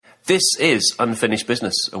This is Unfinished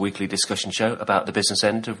Business, a weekly discussion show about the business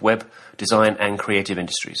end of web, design and creative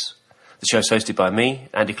industries. The show's hosted by me,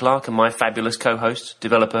 Andy Clark, and my fabulous co-host,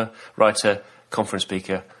 developer, writer, conference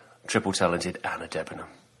speaker, triple talented Anna Debenham.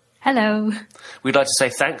 Hello. We'd like to say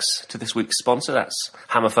thanks to this week's sponsor, that's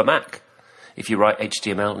Hammer for Mac. If you write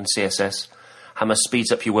HTML and CSS, Hammer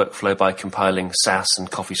speeds up your workflow by compiling Sass and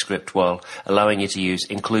CoffeeScript while allowing you to use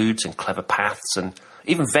includes and clever paths and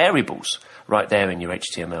even variables right there in your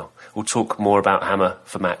HTML. We'll talk more about Hammer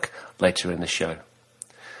for Mac later in the show.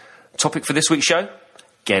 Topic for this week's show,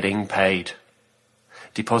 getting paid.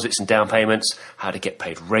 Deposits and down payments, how to get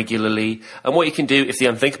paid regularly, and what you can do if the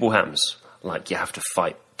unthinkable happens, like you have to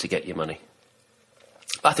fight to get your money.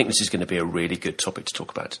 I think this is going to be a really good topic to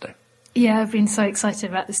talk about today. Yeah, I've been so excited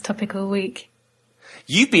about this topic all week.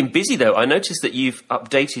 You've been busy, though. I noticed that you've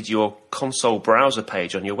updated your console browser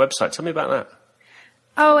page on your website. Tell me about that.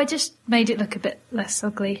 Oh, I just made it look a bit less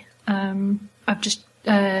ugly. I'm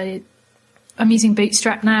using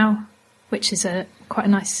Bootstrap now, which is quite a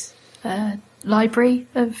nice library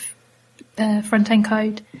of front-end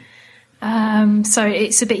code. So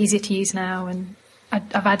it's a bit easier to use now, and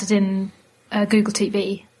I've added in Google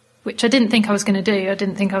TV, which I didn't think I was going to do. I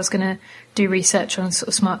didn't think I was going to do research on sort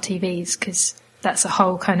of smart TVs, because that's a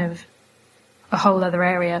whole other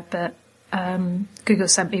area. But Google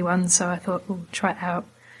sent me one, so I thought, we'll try it out.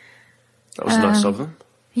 That was nice of them.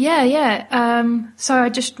 Yeah. So I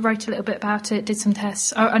just wrote a little bit about it, did some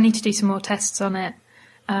tests. I need to do some more tests on it,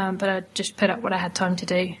 but I just put up what I had time to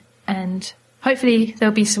do. And hopefully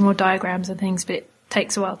there'll be some more diagrams and things, but it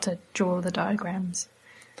takes a while to draw all the diagrams.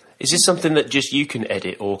 Is this something that just you can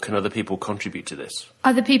edit, or can other people contribute to this?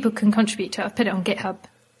 Other people can contribute to it. I've put it on GitHub.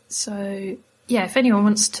 So, yeah, if anyone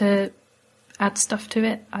wants to add stuff to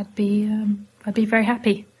it, I'd be very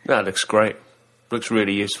happy. That looks great. Looks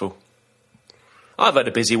really useful. I've had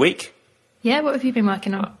a busy week. Yeah, what have you been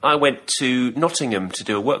working on? I went to Nottingham to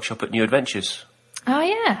do a workshop at New Adventures. Oh,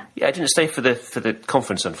 yeah. Yeah, I didn't stay for the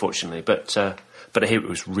conference, unfortunately, but I hear it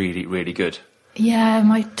was really, really good. Yeah,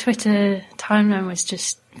 my Twitter timeline was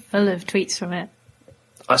just full of tweets from it.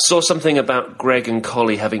 I saw something about Greg and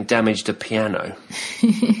Collie having damaged a piano,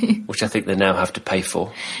 which I think they now have to pay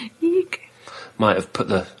for. Eek. Might have put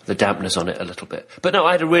the dampeners on it a little bit. But no,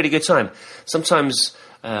 I had a really good time. Sometimes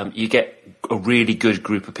you get a really good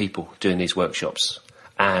group of people doing these workshops,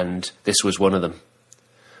 and this was one of them.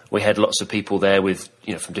 We had lots of people there with,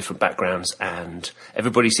 from different backgrounds, and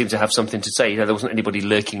everybody seemed to have something to say. There wasn't anybody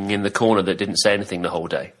lurking in the corner that didn't say anything the whole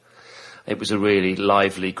day. It was a really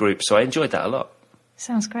lively group, so I enjoyed that a lot.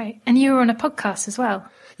 Sounds great. And you were on a podcast as well?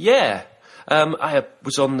 Yeah. I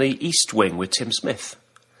was on the East Wing with Tim Smith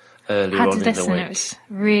earlier on in the week. It was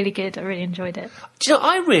really good. I really enjoyed it. Do you know,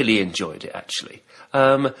 I really enjoyed it, actually.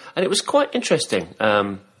 And it was quite interesting.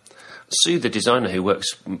 Sue, the designer who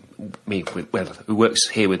works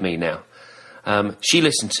here with me now, she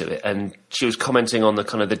listened to it, and she was commenting on the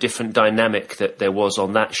kind of the different dynamic that there was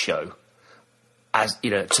on that show, as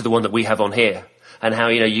to the one that we have on here, and how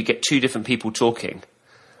you get two different people talking,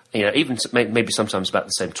 even maybe sometimes about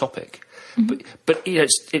the same topic, mm-hmm. but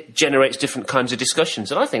it generates different kinds of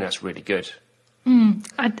discussions, and I think that's really good.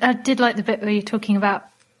 I did like the bit where you're talking about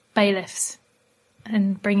bailiffs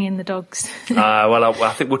and bringing in the dogs. Well,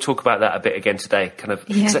 I think we'll talk about that a bit again today.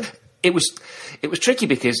 Yeah. So it was tricky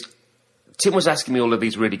because Tim was asking me all of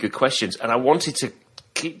these really good questions, and I wanted to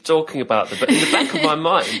keep talking about them, but in the back of my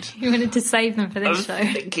mind, you wanted to save them for this show. I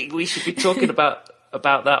was thinking we should be talking about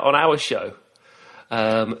that on our show.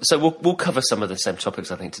 So we'll cover some of the same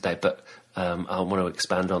topics, I think, today, but I want to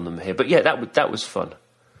expand on them here. But yeah, that was fun.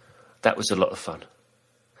 That was a lot of fun.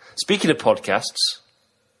 Speaking of podcasts,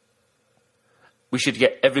 we should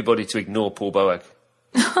get everybody to ignore Paul Boag.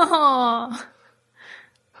 Oh.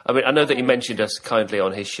 I mean, I know that he mentioned us kindly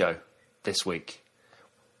on his show this week.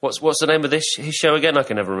 What's the name of his show again? I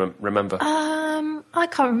can never remember. I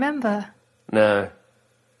can't remember. No,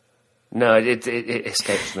 it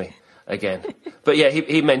escapes me again. But yeah,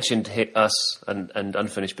 he mentioned us and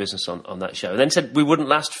Unfinished Business on that show, and then said we wouldn't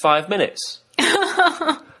last 5 minutes.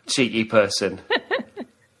 Cheeky person.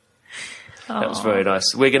 That was very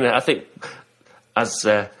nice. We're gonna, I think, as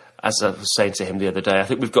I was saying to him the other day, I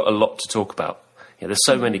think we've got a lot to talk about. There's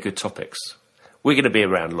so many good topics. We're going to be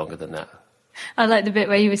around longer than that. I like the bit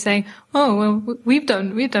where you were saying, "Oh, well, we've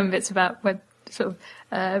done bits about web sort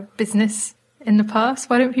of business in the past.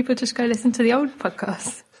 Why don't people just go listen to the old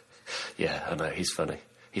podcasts?" Yeah, I know. He's funny.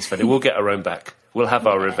 We'll get our own back. We'll have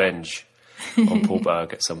our revenge on Paul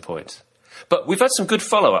Berg at some point. But we've had some good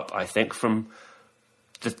follow-up, I think, from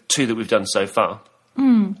the two that we've done so far.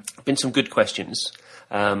 Been some good questions.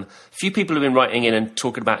 Few people have been writing in and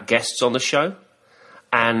talking about guests on the show.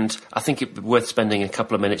 And I think it'd be worth spending a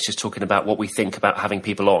couple of minutes just talking about what we think about having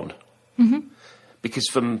people on. Mm-hmm. Because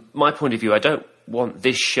from my point of view, I don't want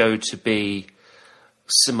this show to be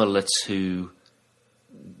similar to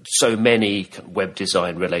so many web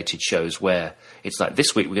design related shows where it's like,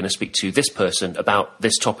 this week we're going to speak to this person about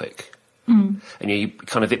this topic. And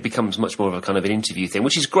it becomes much more of a kind of an interview thing,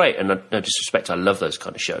 which is great. And no disrespect, I love those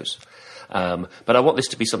kind of shows. But I want this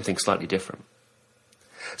to be something slightly different.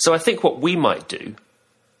 So I think what we might do,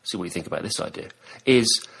 see what you think about this idea,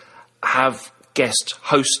 is have guest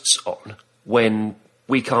hosts on when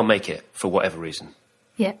we can't make it for whatever reason.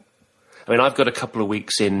 Yeah. I mean, I've got a couple of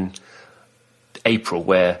weeks in April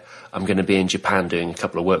where I'm going to be in Japan doing a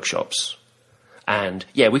couple of workshops. And,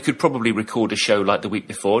 yeah, we could probably record a show like the week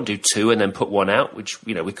before and do 2 and then put 1 out, which,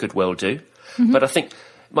 we could well do. Mm-hmm. But I think it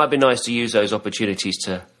might be nice to use those opportunities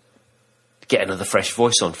to get another fresh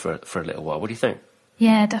voice on for a little while. What do you think?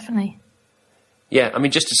 Yeah, definitely. Yeah, I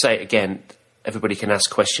mean, just to say it again, everybody can ask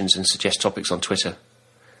questions and suggest topics on Twitter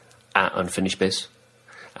at UnfinishedBiz.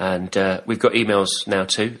 And we've got emails now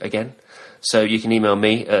too, again. So you can email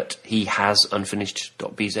me at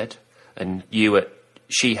hehasunfinished.bz and you at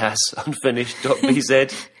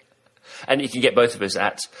shehasunfinished.bz. And you can get both of us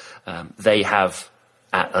at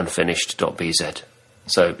theyhave@unfinished.bz.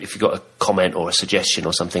 So if you've got a comment or a suggestion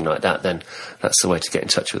or something like that, then that's the way to get in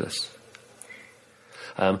touch with us.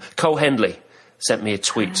 Cole Hendley sent me a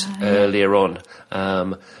tweet earlier on,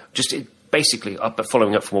 basically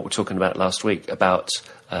following up from what we were talking about last week about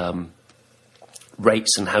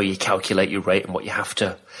rates and how you calculate your rate and what you have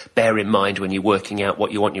to bear in mind when you're working out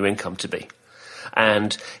what you want your income to be.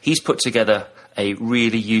 And he's put together a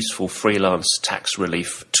really useful freelance tax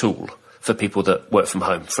relief tool for people that work from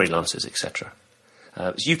home, freelancers, etc.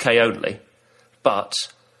 It's UK only, but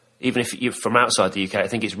even if you're from outside the UK, I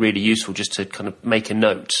think it's really useful just to kind of make a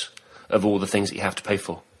note of all the things that you have to pay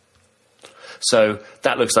for. So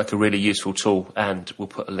that looks like a really useful tool, and we'll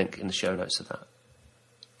put a link in the show notes to that.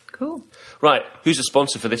 Cool. Right, who's the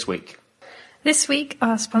sponsor for this week? This week,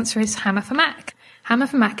 our sponsor is Hammer for Mac. Hammer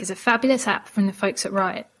for Mac is a fabulous app from the folks at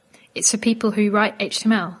Riot. It's for people who write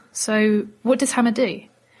HTML. So what does Hammer do?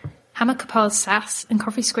 Hammer compiles Sass and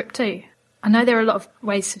CoffeeScript too. I know there are a lot of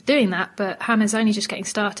ways of doing that, but Hammer's only just getting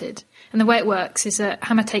started. And the way it works is that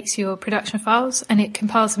Hammer takes your production files and it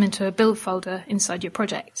compiles them into a build folder inside your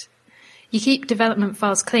project. You keep development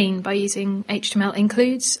files clean by using HTML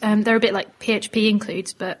includes. They're a bit like PHP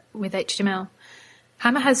includes, but with HTML.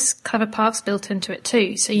 Hammer has clever paths built into it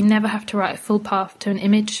too, so you never have to write a full path to an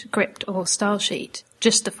image, script or style sheet,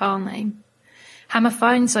 just the file name. Hammer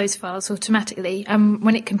finds those files automatically, and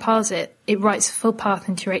when it compiles it, it writes a full path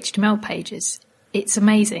into your HTML pages. It's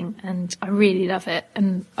amazing, and I really love it,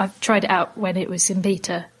 and I've tried it out when it was in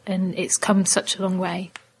beta, and it's come such a long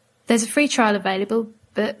way. There's a free trial available,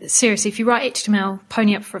 but seriously, if you write HTML,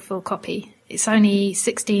 pony up for a full copy. It's only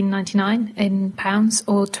 $16.99 in pounds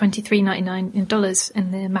or $23.99 in dollars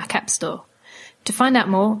in the Mac App Store. To find out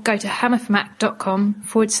more, go to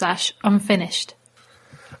hammerformac.com/unfinished.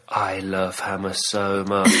 I love Hammer so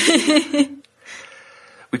much.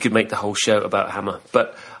 We could make the whole show about Hammer,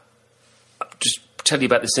 but just tell you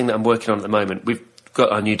about this thing that I'm working on at the moment. We've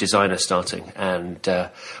got our new designer starting, and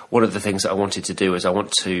one of the things that I wanted to do is I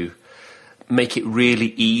want to make it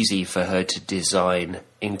really easy for her to design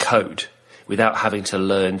in code without having to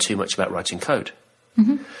learn too much about writing code.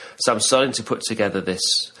 Mm-hmm. So I'm starting to put together this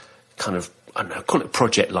kind of, I don't know, call it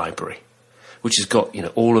project library, which has got,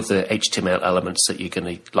 all of the HTML elements that you're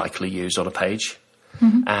going to likely use on a page.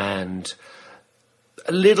 Mm-hmm. And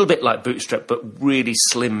a little bit like Bootstrap, but really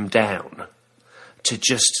slimmed down to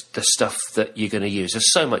just the stuff that you're going to use.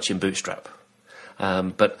 There's so much in Bootstrap.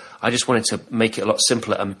 But I just wanted to make it a lot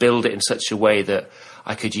simpler and build it in such a way that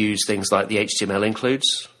I could use things like the HTML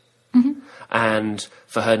includes. Mm-hmm. And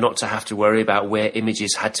for her not to have to worry about where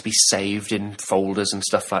images had to be saved in folders and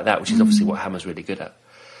stuff like that, which is obviously what Hammer's really good at.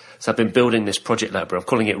 So I've been building this project library. I'm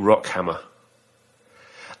calling it Rock Hammer.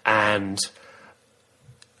 And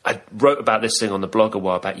I wrote about this thing on the blog a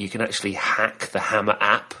while back. You can actually hack the Hammer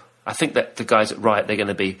app. I think that the guys at Riot, they're going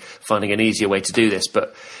to be finding an easier way to do this,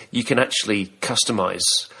 but you can actually customize.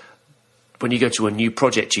 When you go to a new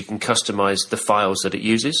project, you can customize the files that it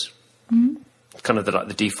uses. Mm-hmm. Kind of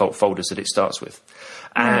the default folders that it starts with.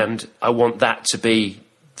 And I want that to be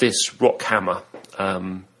this Rock Hammer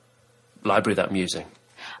library that I'm using.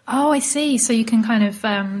 Oh, I see. So you can kind of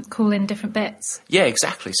call in different bits. Yeah,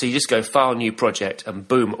 exactly. So you just go file new project and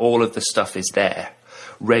boom, all of the stuff is there,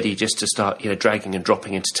 ready just to start, dragging and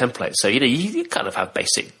dropping into templates. So, you kind of have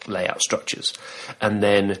basic layout structures. And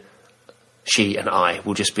then she and I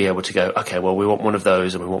will just be able to go, okay, well, we want one of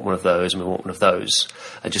those, and we want one of those, and we want one of those,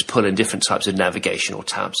 and just pull in different types of navigational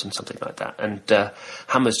tabs and something like that. And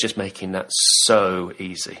Hammer's just making that so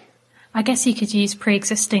easy. I guess you could use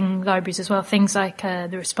pre-existing libraries as well, things like the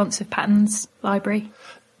responsive patterns library.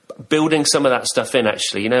 Building some of that stuff in,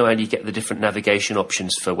 actually, and you get the different navigation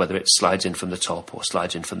options for whether it slides in from the top or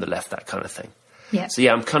slides in from the left, that kind of thing. Yeah. So,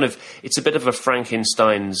 yeah, it's a bit of a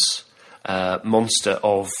Frankenstein's monster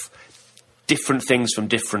of different things from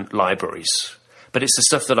different libraries. But it's the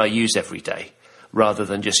stuff that I use every day, rather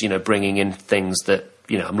than just, bringing in things that,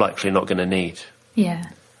 I'm likely not going to need. Yeah.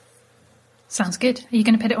 Sounds good. Are you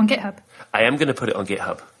going to put it on GitHub? I am going to put it on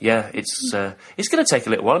GitHub. Yeah, it's going to take a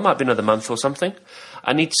little while. It might be another month or something.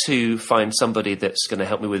 I need to find somebody that's going to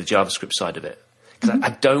help me with the JavaScript side of it. Because I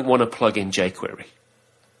don't want to plug in jQuery.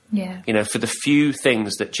 Yeah. For the few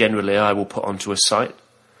things that generally I will put onto a site,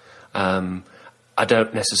 I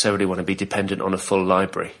don't necessarily want to be dependent on a full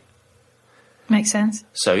library. Makes sense.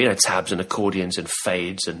 So, tabs and accordions and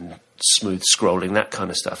fades and smooth scrolling, that kind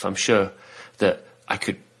of stuff. I'm sure that I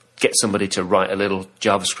could get somebody to write a little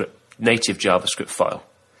native JavaScript file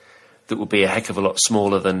that would be a heck of a lot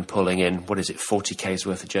smaller than pulling in, 40K's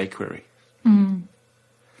worth of jQuery. Mm.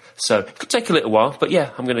 So it could take a little while, but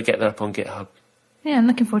yeah, I'm going to get that up on GitHub. Yeah, I'm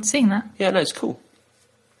looking forward to seeing that. Yeah, no, it's cool.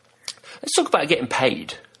 Let's talk about getting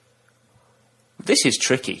paid. This is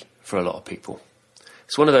tricky for a lot of people.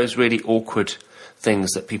 It's one of those really awkward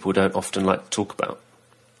things that people don't often like to talk about.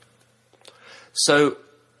 So,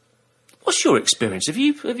 what's your experience? Have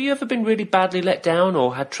you ever been really badly let down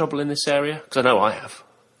or had trouble in this area? Because I know I have.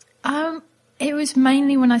 It was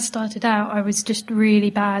mainly when I started out. I was just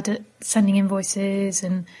really bad at sending invoices,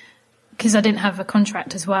 and because I didn't have a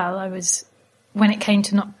contract as well, when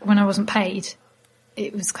I wasn't paid,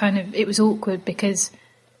 it was awkward because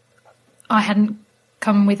I hadn't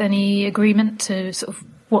come with any agreement to sort of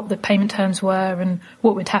what the payment terms were and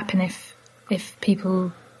what would happen if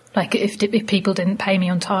people didn't pay me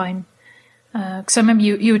on time. Because I remember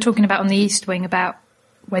you were talking about on the East Wing about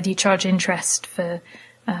whether you charge interest for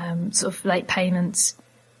sort of late payments,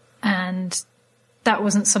 and that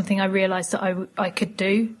wasn't something I realised that I could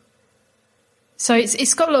do. So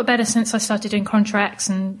it's got a lot better since I started doing contracts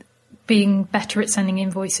and being better at sending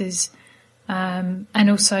invoices, and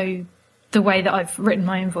also the way that I've written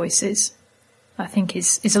my invoices, I think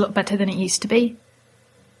is a lot better than it used to be.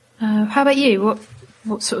 How about you?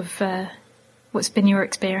 What sort of what's been your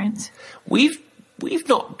experience? We've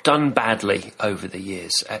not done badly over the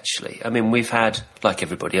years, actually. I mean, we've had, like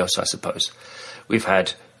everybody else, I suppose, we've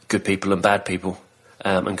had good people and bad people,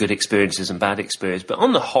 and good experiences and bad experiences. But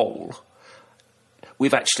on the whole,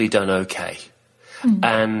 we've actually done okay. Mm.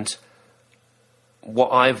 And what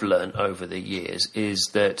I've learned over the years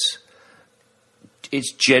is that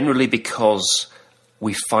it's generally because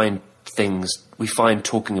we find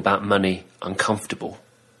talking about money uncomfortable.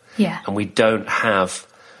 Yeah. And we don't have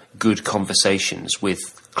good conversations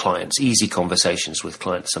with clients, easy conversations with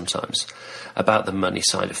clients sometimes about the money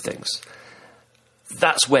side of things.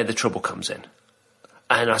 That's where the trouble comes in.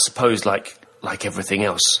 And I suppose like everything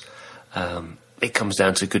else, it comes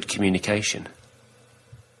down to good communication.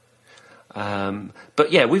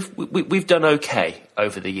 But yeah, we've done okay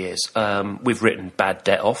over the years. We've written bad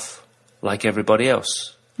debt off like everybody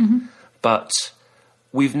else. Mm-hmm. But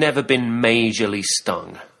we've never been majorly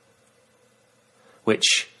stung,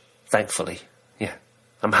 which, thankfully, yeah,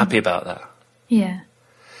 I'm happy about that. Yeah.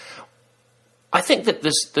 I think that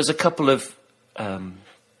there's a couple of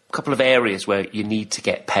areas where you need to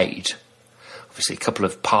get paid. Obviously, a couple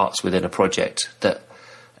of parts within a project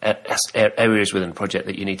areas within a project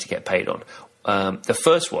that you need to get paid on. The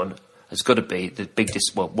first one has got to be the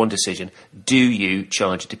one decision: do you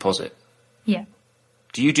charge a deposit? Yeah.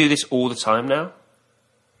 Do you do this all the time now?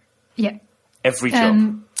 Yeah. Every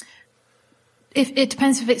job? If it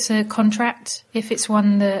depends if it's a contract. If it's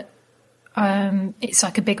one that it's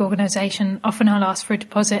like a big organisation, often I'll ask for a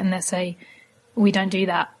deposit and they'll say, we don't do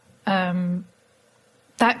that.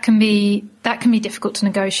 That can be difficult to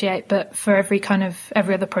negotiate, but for every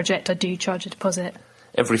other project, I do charge a deposit.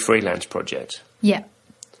 Every freelance project? Yeah.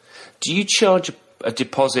 Do you charge a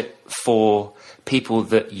deposit for people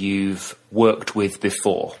that you've worked with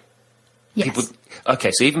before? Yes.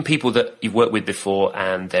 So even people that you've worked with before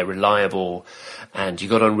and they're reliable and you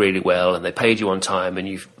got on really well and they paid you on time and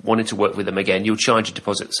you've wanted to work with them again, you'll charge a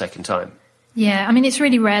deposit the second time? Yeah, I mean, it's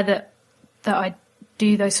really rare that I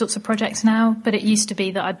do those sorts of projects now, but it used to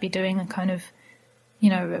be that I'd be doing a kind of,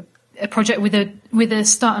 a project with a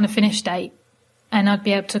start and a finish date, and I'd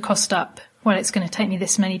be able to cost up, well, it's going to take me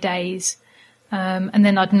this many days, and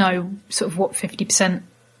then I'd know sort of what 50%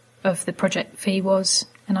 of the project fee was,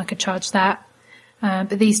 and I could charge that. But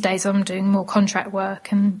these days I'm doing more contract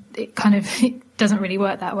work, and it doesn't really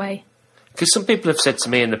work that way. Because some people have said to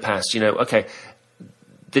me in the past, okay,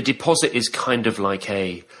 the deposit is kind of like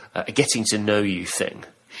a getting to know you thing.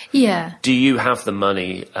 Yeah. Do you have the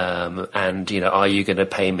money, and are you going to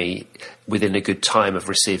pay me within a good time of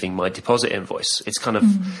receiving my deposit invoice? It's kind of,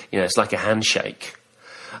 it's like a handshake.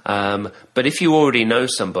 But if you already know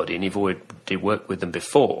somebody and you've already worked with them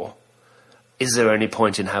before, is there any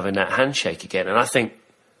point in having that handshake again? And I think,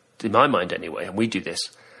 in my mind anyway, and we do this,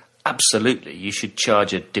 absolutely, you should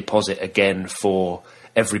charge a deposit again for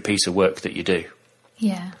every piece of work that you do.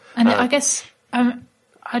 Yeah. And I guess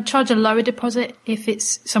I'd charge a lower deposit if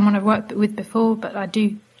it's someone I've worked with before, but I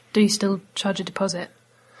do still charge a deposit.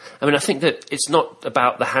 I mean, I think that it's not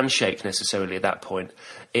about the handshake necessarily at that point.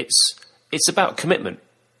 It's about commitment.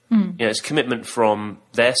 It's commitment from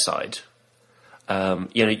their side.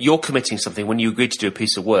 You're committing something. When you agree to do a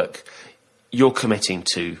piece of work, you're committing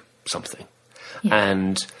to something. Yeah.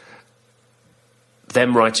 And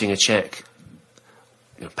them writing a cheque,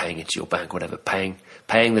 paying into your bank, whatever, paying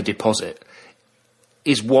the deposit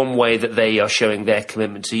is one way that they are showing their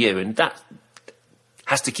commitment to you, and that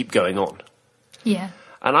has to keep going on. Yeah.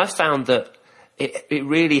 And I found that it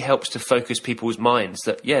really helps to focus people's minds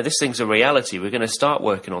that, this thing's a reality. We're going to start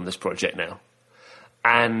working on this project now.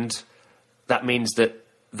 And that means that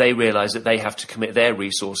they realise that they have to commit their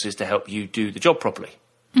resources to help you do the job properly.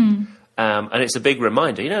 And it's a big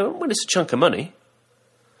reminder, when it's a chunk of money,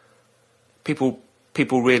 people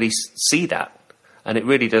really see that, and it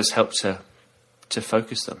really does help to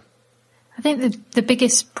focus them. I think the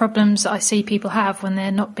biggest problems that I see people have when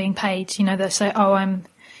they're not being paid, they'll say, "Oh, I'm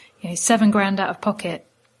 $7,000 out of pocket."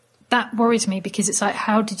 That worries me, because it's like,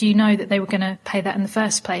 how did you know that they were going to pay that in the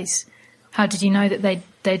first place? How did you know that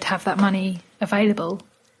they'd have that money available?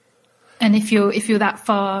 And if you're that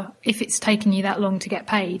far, if it's taken you that long to get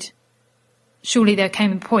paid, surely there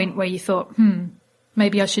came a point where you thought,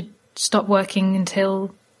 maybe I should stop working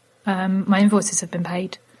until my invoices have been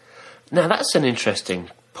paid. Now, that's an interesting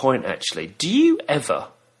point, actually. Do you ever,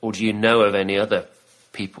 or do you know of any other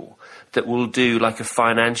people that will do like a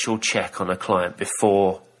financial check on a client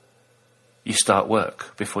before you start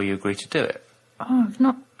work, before you agree to do it? Oh,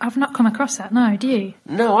 I've not come across that. No, do you?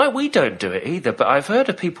 No, we don't do it either, but I've heard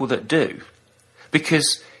of people that do.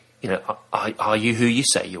 Because, are you who you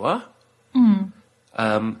say you are?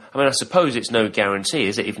 I suppose it's no guarantee,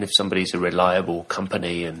 is it? Even if somebody's a reliable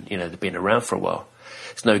company and, they've been around for a while,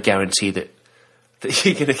 it's no guarantee that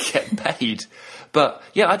you're going to get paid. But,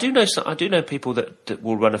 I do know people that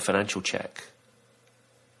will run a financial check.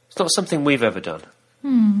 It's not something we've ever done.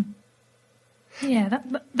 Yeah,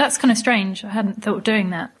 that's kind of strange. I hadn't thought of doing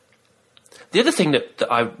that. The other thing that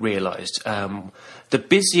I realised, the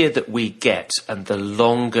busier that we get and the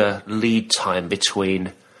longer lead time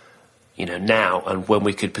between, now and when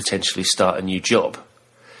we could potentially start a new job,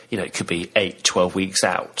 it could be 8-12 weeks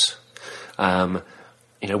out.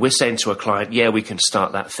 We're saying to a client, we can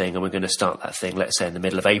start that thing, and we're going to start that thing, let's say, in the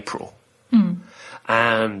middle of April.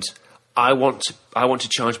 And I want to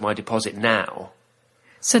charge my deposit now.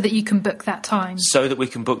 So that you can book that time. So that we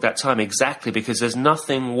can book that time, exactly, because there's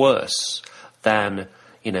nothing worse than,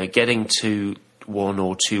 getting to 1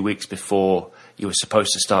 or 2 weeks before you were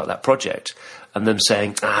supposed to start that project and them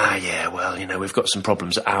saying, we've got some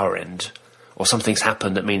problems at our end, or something's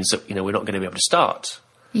happened that means that, we're not going to be able to start.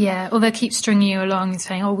 Yeah, or they'll keep stringing you along and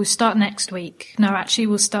saying, "Oh, we'll start next week." No, actually,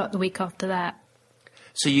 we'll start the week after that.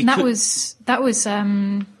 So that was.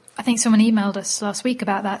 I think someone emailed us last week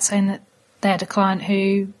about that, saying that they had a client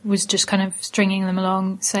who was just kind of stringing them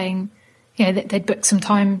along, saying, they'd booked some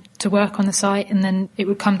time to work on the site, and then it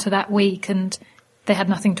would come to that week, and they had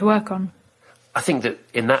nothing to work on. I think that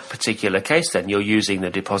in that particular case, then you're using the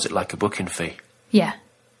deposit like a booking fee. Yeah.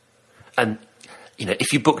 And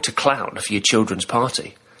if you booked a clown for your children's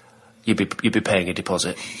party, you'd be paying a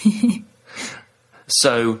deposit.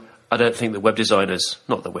 So I don't think that web designers,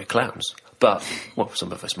 not that we're clowns, but,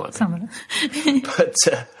 some of us might be. Some of them. But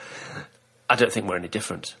I don't think we're any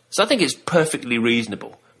different. So I think it's perfectly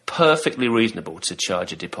reasonable to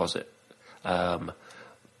charge a deposit for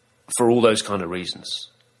all those kind of reasons.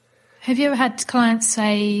 Have you ever had clients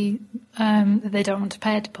say that they don't want to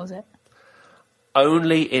pay a deposit?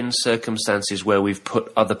 Only in circumstances where we've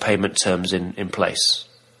put other payment terms in place.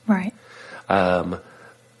 Right.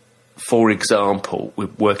 For example, we're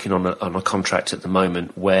working on a contract at the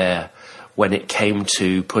moment where, when it came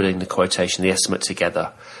to putting the quotation, the estimate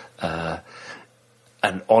together,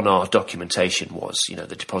 and on our documentation was,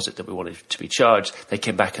 the deposit that we wanted to be charged, they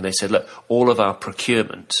came back and they said, look, all of our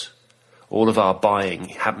procurement, all of our buying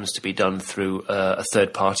happens to be done through a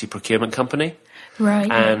third-party procurement company.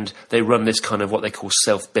 Right. And they run this kind of what they call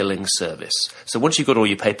self-billing service. So once you've got all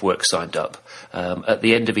your paperwork signed up, at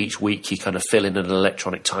the end of each week, you kind of fill in an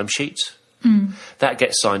electronic timesheet. That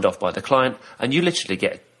gets signed off by the client, and you literally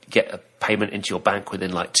get a payment into your bank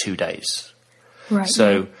within like 2 days. Right.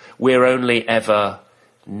 So we're only ever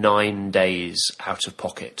 9 days out of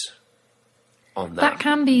pocket on that. That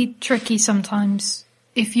can be tricky sometimes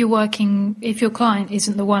if your client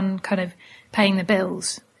isn't the one kind of paying the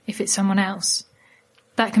bills, if it's someone else.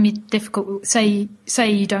 That can be difficult. Say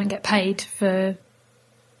you don't get paid for,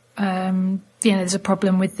 there's a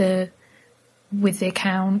problem with the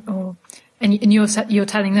account, and you're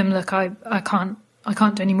telling them, look, I can't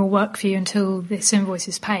do any more work for you until this invoice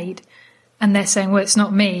is paid, and they're saying, well, it's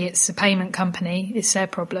not me, it's the payment company, it's their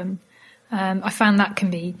problem. I found that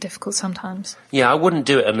can be difficult sometimes. Yeah, I wouldn't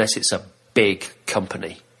do it unless it's a big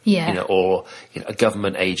company. Yeah. Or a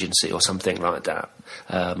government agency or something like that,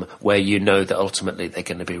 where you know that ultimately they're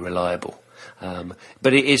going to be reliable.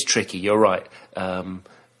 But it is tricky, you're right.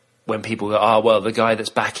 When people go, well, the guy that's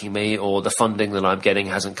backing me or the funding that I'm getting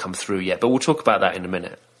hasn't come through yet. But we'll talk about that in a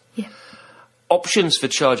minute. Yeah. Options for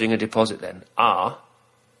charging a deposit then are,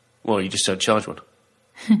 well, you just don't charge one.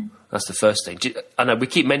 That's the first thing. I know we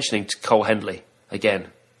keep mentioning to Cole Hendley again,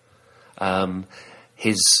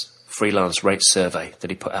 his freelance rate survey that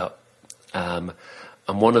he put out. And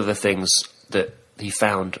one of the things that he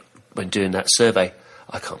found when doing that survey,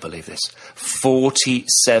 I can't believe this,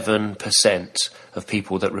 47% of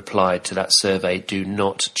people that replied to that survey do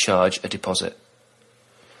not charge a deposit.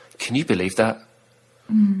 Can you believe that?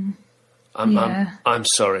 I'm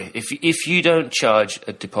sorry. If you don't charge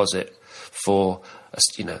a deposit for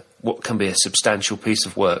what can be a substantial piece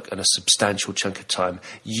of work and a substantial chunk of time,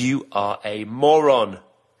 you are a moron.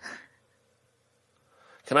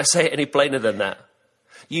 Can I say it any plainer than that?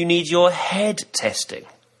 You need your head testing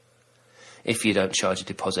if you don't charge a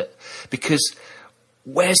deposit. Because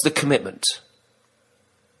where's the commitment?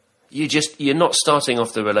 You're not starting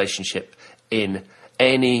off the relationship in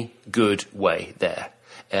any good way there.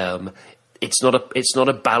 It's not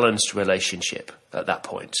a balanced relationship at that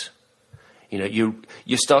point. You're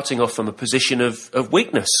starting off from a position of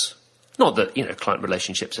weakness. Not that, client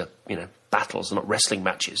relationships are, battles, they're not wrestling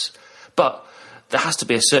matches. But there has to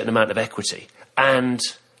be a certain amount of equity and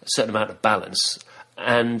a certain amount of balance.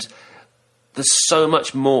 And there's so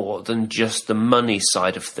much more than just the money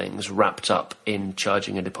side of things wrapped up in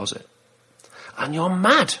charging a deposit. And you're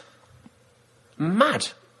mad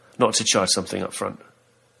not to charge something up front.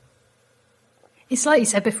 It's like you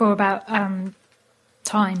said before about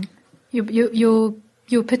time.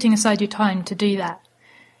 You're putting aside your time to do that.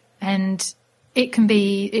 And it can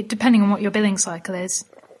be, depending on what your billing cycle is,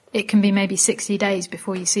 it can be maybe 60 days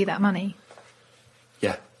before you see that money.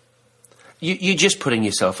 Yeah. You're just putting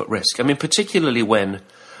yourself at risk. I mean, particularly when,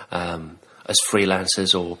 as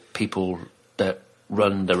freelancers or people that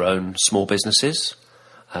run their own small businesses,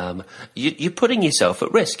 you're putting yourself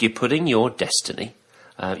at risk. You're putting your destiny,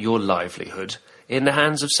 your livelihood, in the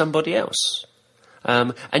hands of somebody else.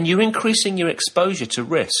 And you're increasing your exposure to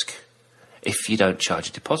risk if you don't charge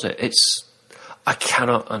a deposit. I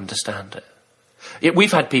cannot understand it.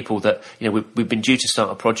 We've had people that, we've been due to start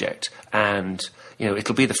a project and,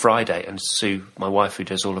 it'll be the Friday, and Sue, my wife, who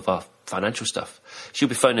does all of our financial stuff, she'll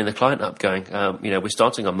be phoning the client up going, we're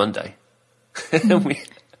starting on Monday. We're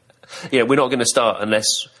not going to start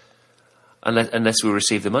unless we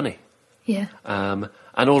receive the money. Yeah.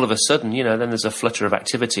 And all of a sudden, then there's a flutter of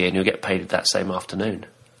activity and you'll get paid that same afternoon.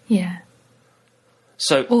 Yeah.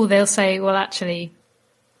 So, or they'll say, well, actually,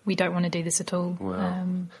 we don't want to do this at all.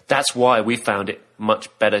 Well, that's why we found it much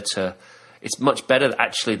better it's much better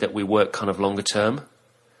actually that we work kind of longer term,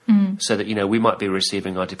 so that, we might be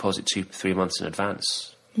receiving our deposit 2-3 months in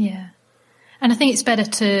advance. Yeah. And I think it's better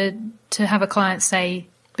to have a client say,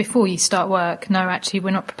 before you start work, no, actually, we're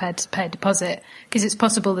not prepared to pay a deposit, because it's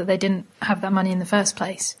possible that they didn't have that money in the first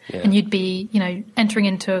place. Yeah. And you'd be, entering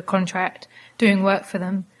into a contract, doing work for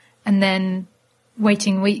them, and then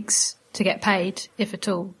waiting weeks to get paid, if at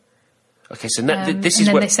all. Okay, so this is and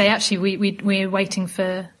then where they say, actually, we're waiting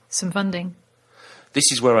for some funding. This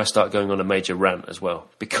is where I start going on a major rant as well,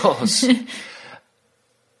 because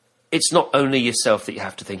it's not only yourself that you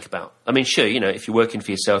have to think about. I mean, sure, if you're working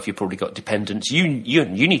for yourself, you've probably got dependents. You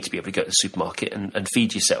need to be able to go to the supermarket and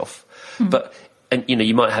feed yourself. But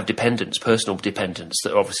you might have dependents, personal dependents,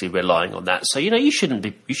 that are obviously relying on that. So you shouldn't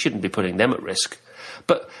be putting them at risk.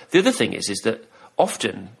 But the other thing is that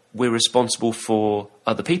often we're responsible for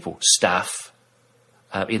other people, staff,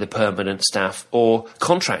 either permanent staff or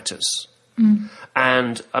contractors.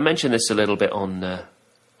 And I mentioned this a little bit on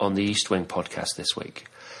the East Wing podcast this week.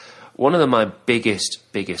 One of my biggest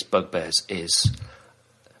bugbears is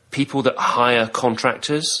people that hire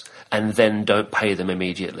contractors and then don't pay them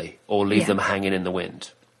immediately or leave them hanging in the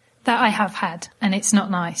wind. That I have had, and it's not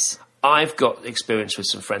nice. I've got experience with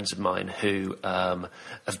some friends of mine who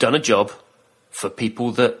have done a job for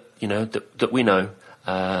people that that we know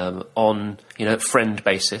on friend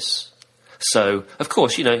basis. So of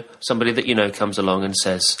course somebody that comes along and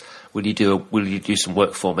says, "Will you do some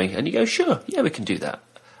work for me?" And you go, "Sure, yeah, we can do that."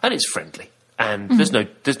 And it's friendly, and there's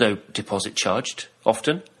no deposit charged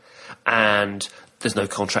often, and there's no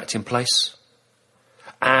contract in place,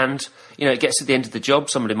 and it gets to the end of the job.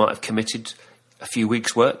 Somebody might have committed a few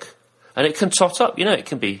weeks' work. And it can tot up, it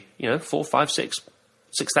can be, £4,000, £5,000,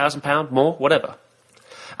 £6,000 more, whatever.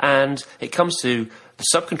 And it comes to the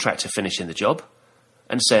subcontractor finishing the job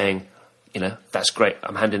and saying, that's great,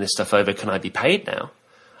 I'm handing this stuff over, can I be paid now?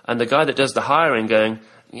 And the guy that does the hiring going,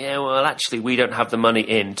 yeah, well, actually, we don't have the money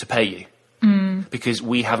in to pay you because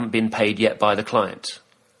we haven't been paid yet by the client.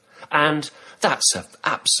 And that's an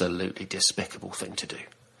absolutely despicable thing to do.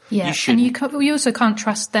 Yeah, and you also can't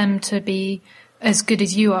trust them to be as good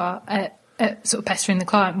as you are at sort of pestering the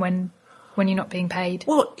client when you're not being paid.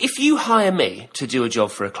 Well, if you hire me to do a job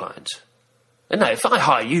for a client, and no, if I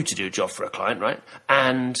hire you to do a job for a client, right,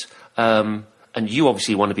 and you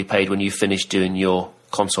obviously want to be paid when you finish doing your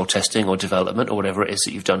console testing or development or whatever it is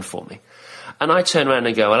that you've done for me, and I turn around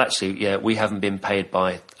and go, well, actually, yeah, we haven't been paid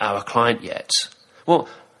by our client yet. Well,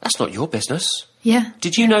 that's not your business. Yeah.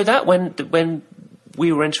 Did you know that when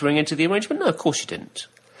we were entering into the arrangement? No, of course you didn't.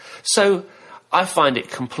 So I find it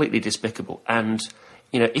completely despicable. And,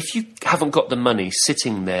 if you haven't got the money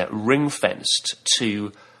sitting there ring-fenced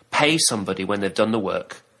to pay somebody when they've done the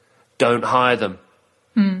work, don't hire them.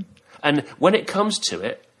 And when it comes to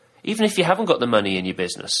it, even if you haven't got the money in your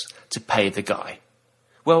business to pay the guy,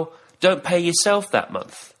 well, don't pay yourself that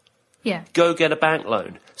month. Yeah. Go get a bank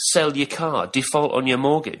loan, sell your car, default on your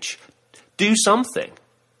mortgage. Do something.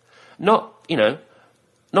 Not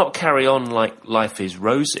carry on like life is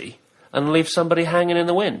rosy and leave somebody hanging in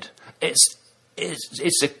the wind. It's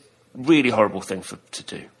a really horrible thing to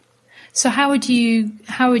do. So how would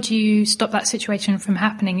you stop that situation from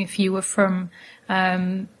happening if you were from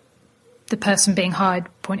the person being hired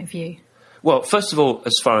point of view? Well, first of all,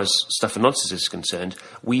 as far as Stuff and Nonsense is concerned,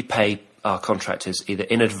 we pay our contractors either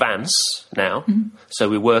in advance now, so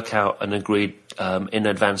we work out an agreed in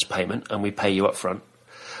advance payment and we pay you up front,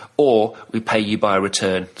 or we pay you by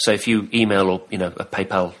return. So if you email or a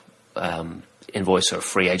PayPal invoice or a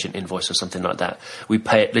free agent invoice or something like that, we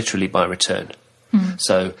pay it literally by return.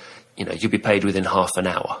 So you'll be paid within half an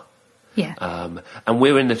hour. Yeah. And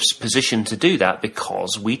we're in this position to do that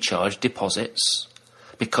because we charge deposits,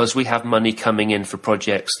 because we have money coming in for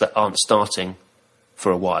projects that aren't starting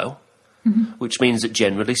for a while, which means that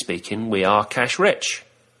generally speaking we are cash rich.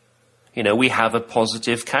 We have a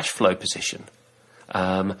positive cash flow position.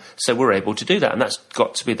 So we're able to do that, and that's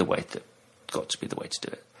got to be the way to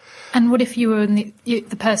do it. And what if you were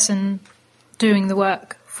the person doing the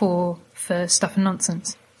work for Stuff and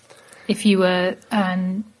Nonsense? If you were,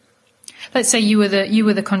 let's say you were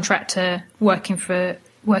the contractor working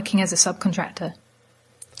as a subcontractor,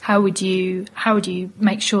 how would you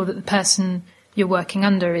make sure that the person you're working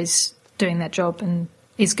under is doing their job and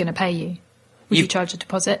is going to pay you? Would you charge a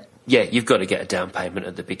deposit? Yeah, you've got to get a down payment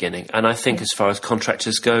at the beginning. And I think as far as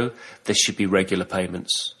contractors go, there should be regular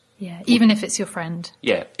payments. Yeah, even if it's your friend.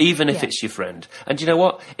 Yeah, even if it's your friend. And you know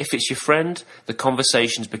what? If it's your friend, the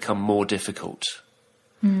conversations become more difficult.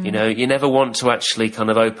 You never want to actually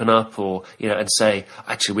kind of open up or, and say,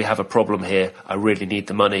 actually, we have a problem here. I really need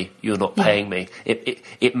the money. You're not paying me.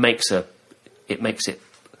 It makes it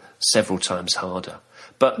several times harder.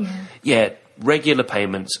 But regular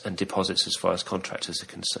payments and deposits as far as contractors are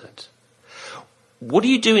concerned. What do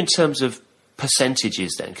you do in terms of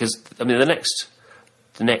percentages then? Because,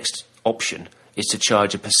 the next option is to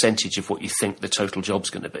charge a percentage of what you think the total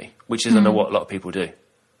job's going to be, which is, I know what a lot of people do.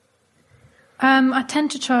 I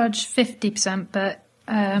tend to charge 50%, but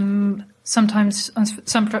sometimes on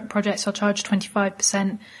some projects I'll charge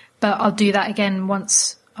 25%, but I'll do that again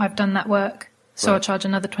once I've done that work. So I'll charge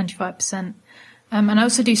another 25%. And I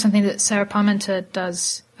also do something that Sarah Parmenter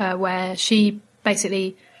does, where she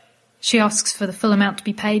asks for the full amount to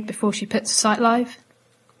be paid before she puts a site live.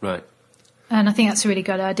 Right. And I think that's a really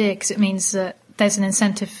good idea because it means that there's an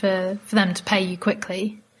incentive for them to pay you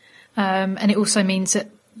quickly. And it also means that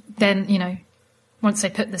then, once they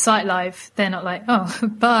put the site live, they're not like, oh,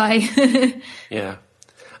 bye. Yeah.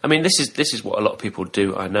 This is what a lot of people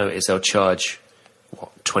do, I know, is they'll charge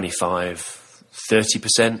 25,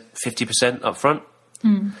 30%, 50% up front.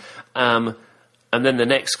 And then the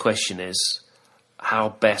next question is how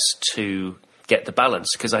best to get the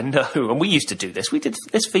balance, because I know, and we used to do this, we did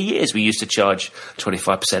this for years, we used to charge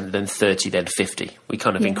 25%, then 30, then 50. We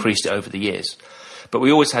kind of increased it over the years. But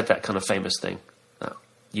we always had that kind of famous thing, that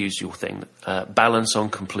usual thing, balance on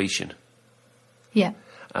completion. Yeah.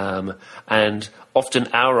 And often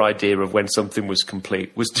our idea of when something was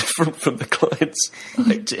complete was different from the client's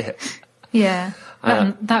idea. Yeah,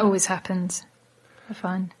 that always happens, I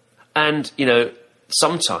find. And,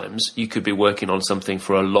 sometimes you could be working on something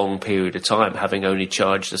for a long period of time, having only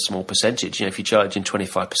charged a small percentage. If you're charging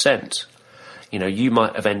 25%, you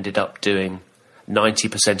might have ended up doing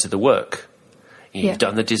 90% of the work. You've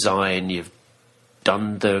done the design, you've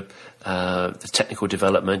done the technical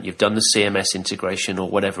development, you've done the CMS integration or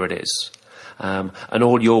whatever it is. And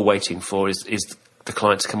all you're waiting for is the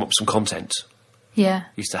client to come up with some content. Yeah.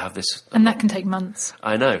 Used to have this. And that can take months.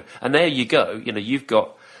 I know. And there you go.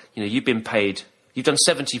 You've been paid, you've done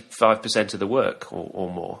 75% of the work or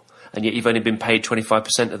more, and yet you've only been paid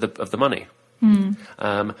 25% of the money.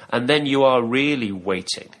 And then you are really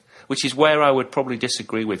waiting, which is where I would probably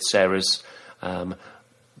disagree with Sarah's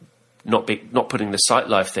not putting the site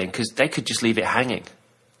live thing, because they could just leave it hanging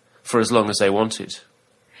for as long as they wanted.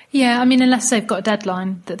 Yeah, unless they've got a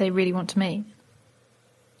deadline that they really want to meet.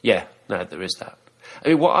 Yeah, no, there is that.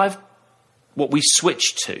 What we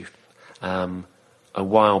switched to a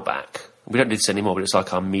while back, we don't do this anymore, but it's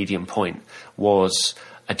like our medium point, was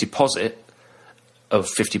a deposit of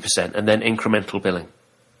 50% and then incremental billing.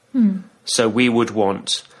 So we would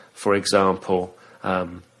want, for example,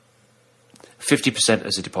 50%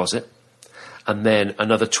 as a deposit, and then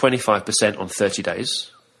another 25% on 30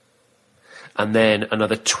 days, and then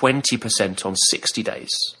another 20% on 60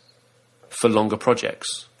 days for longer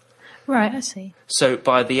projects. Right, I see. So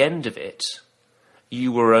by the end of it,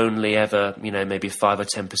 you were only ever, maybe 5 or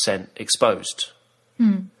 10% exposed.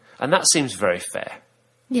 And that seems very fair.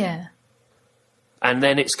 Yeah. And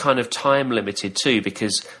then it's kind of time limited too,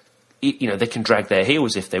 because, they can drag their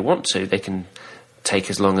heels if they want to. They can take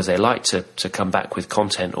as long as they like to come back with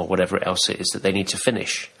content or whatever else it is that they need to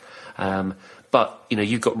finish. But,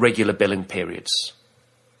 you've got regular billing periods.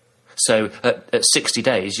 So at 60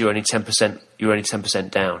 days, you're only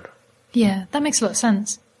 10% down. Yeah, that makes a lot of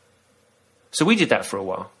sense. So we did that for a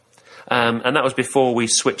while. And that was before we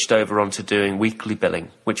switched over onto doing weekly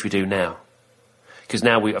billing, which we do now. Because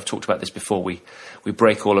now I've talked about this before, we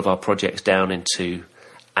break all of our projects down into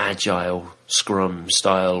agile, Scrum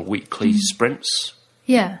style weekly sprints.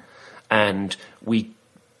 Yeah. And we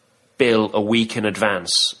bill a week in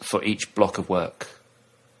advance for each block of work.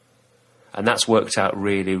 And that's worked out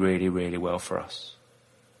really, really, really well for us.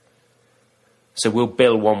 So we'll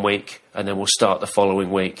bill 1 week, and then we'll start the following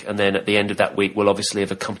week. And then at the end of that week, we'll obviously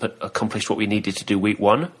have accomplished what we needed to do week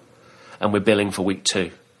 1, and we're billing for week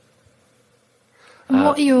 2. And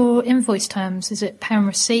what are your invoice terms? Is it pound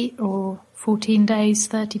receipt or 14 days,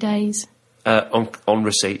 30 days? On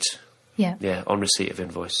receipt. Yeah. Yeah, on receipt of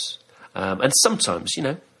invoice. And sometimes,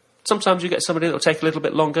 sometimes you get somebody that will take a little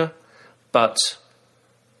bit longer, but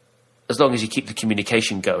as long as you keep the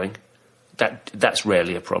communication going, that's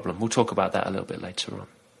rarely a problem. We'll talk about that a little bit later on.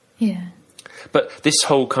 Yeah. But this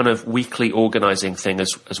whole kind of weekly organising thing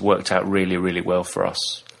has worked out really, really well for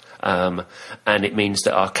us. And it means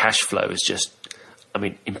that our cash flow is just,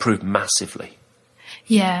 improved massively.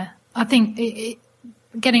 Yeah. I think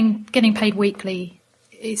getting paid weekly,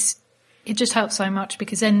 it just helps so much,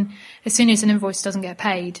 because then as soon as an invoice doesn't get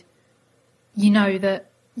paid, you know that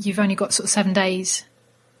you've only got sort of 7 days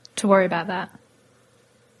to worry about that.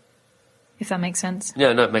 If that makes sense.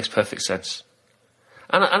 Yeah, no, it makes perfect sense.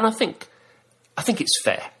 And I think it's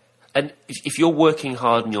fair. And if you're working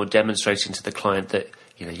hard and you're demonstrating to the client that,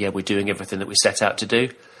 we're doing everything that we set out to do,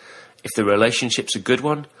 if the relationship's a good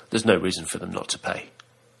one, there's no reason for them not to pay.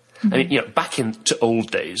 Back into old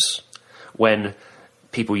days when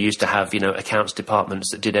people used to have, accounts departments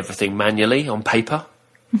that did everything manually on paper,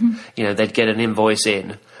 they'd get an invoice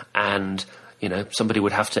in and, somebody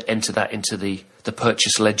would have to enter that into the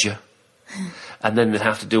purchase ledger. And then they'd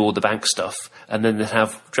have to do all the bank stuff. And then they'd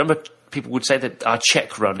have... Do you remember people would say that our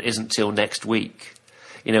check run isn't till next week?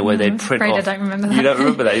 Where they'd print off... I don't remember that. You don't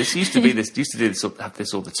remember that? It used to be this... have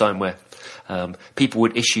this all the time, where people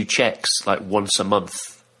would issue checks like once a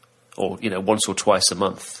month, or once or twice a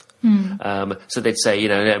month. So they'd say,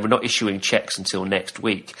 we're not issuing checks until next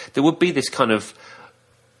week. There would be this kind of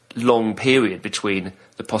long period between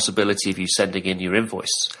the possibility of you sending in your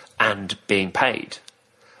invoice and being paid.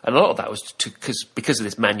 And a lot of that was because of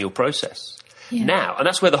this manual process. Yeah. Now, and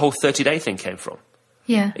that's where the whole 30-day thing came from.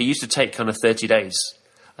 Yeah. It used to take kind of 30 days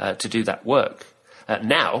to do that work.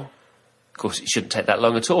 Now, of course, it shouldn't take that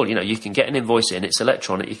long at all. You can get an invoice in, it's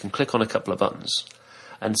electronic, you can click on a couple of buttons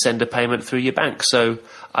and send a payment through your bank. So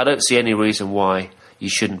I don't see any reason why you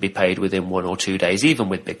shouldn't be paid within 1 or 2 days, even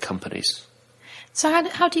with big companies. So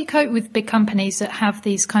how do you cope with big companies that have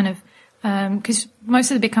these kind of, because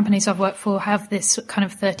most of the big companies I've worked for have this kind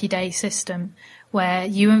of 30-day system where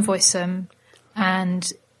you invoice them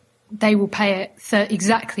and they will pay it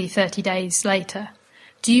exactly 30 days later.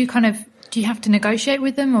 Do you have to negotiate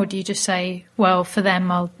with them, or do you just say, well, for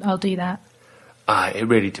them, I'll do that? It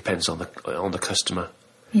really depends on the customer.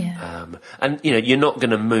 Yeah. And you're not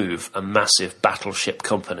going to move a massive battleship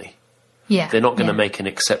company. Yeah. They're not going to make an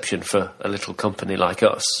exception for a little company like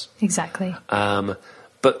us. Exactly.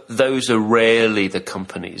 But those are rarely the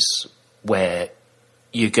companies where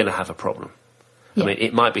you're going to have a problem. Yeah. I mean,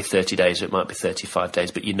 it might be 30 days, or it might be 35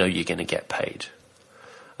 days, but you're going to get paid.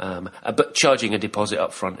 But charging a deposit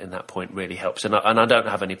up front in that point really helps. And I don't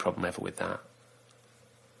have any problem ever with that.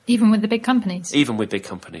 Even with the big companies? Even with big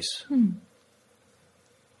companies.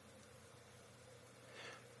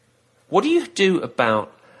 What do you do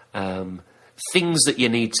about things that you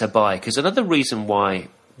need to buy? Because another reason why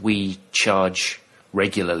we charge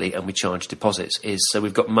regularly and we charge deposits is so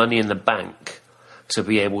we've got money in the bank to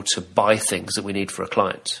be able to buy things that we need for a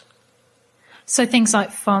client. So things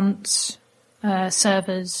like fonts,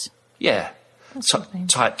 servers. Yeah. Sort of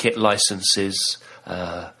Typekit licenses,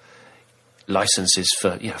 licenses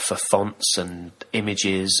for fonts and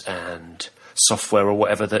images and software or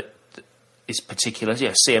whatever that is particular.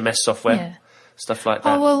 Yeah, CMS software, stuff like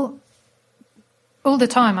that. Oh, well, all the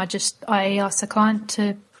time I ask the client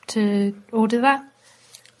to order that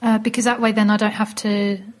because that way then I don't have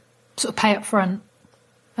to sort of pay up front.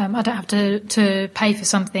 I don't have to pay for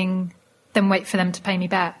something, then wait for them to pay me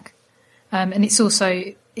back. And it's also,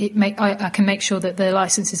 I can make sure that the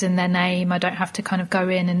license is in their name. I don't have to kind of go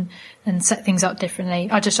in and set things up differently.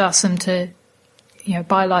 I just ask them to,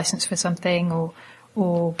 buy a license for something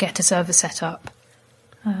or get a server set up.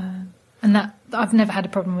 And that, I've never had a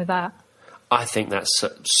problem with that. I think that's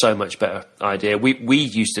so much better idea. We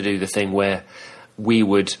used to do the thing where we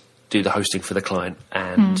would do the hosting for the client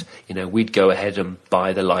and, we'd go ahead and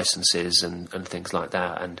buy the licenses and things like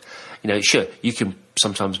that. And, sure, you can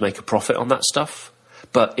sometimes make a profit on that stuff,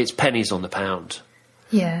 but it's pennies on the pound.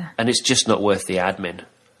 Yeah. And it's just not worth the admin.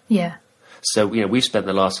 Yeah. So, we've spent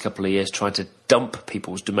the last couple of years trying to dump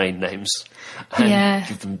people's domain names and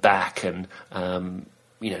give them back and,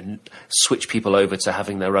 switch people over to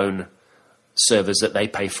having their own servers that they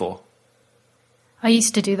pay for. I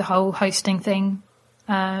used to do the whole hosting thing.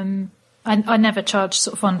 I never charged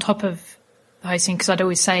sort of on top of the hosting because I'd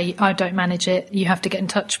always say, I don't manage it. You have to get in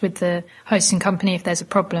touch with the hosting company if there's a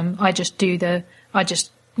problem. I just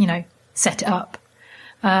set it up,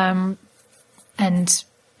 and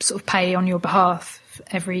sort of pay on your behalf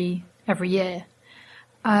every year.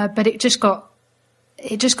 But it just got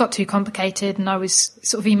too complicated, and I was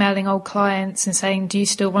sort of emailing old clients and saying, do you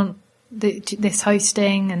still want this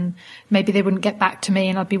hosting? And maybe they wouldn't get back to me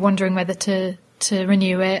and I'd be wondering whether to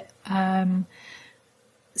renew it.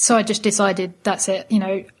 So I just decided that's it.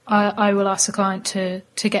 I will ask the client to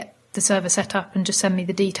get the server set up and just send me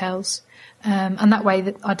the details. And that way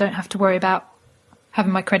that I don't have to worry about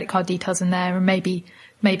having my credit card details in there, and maybe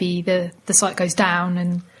the site goes down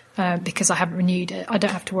and because I haven't renewed it, I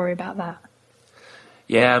don't have to worry about that.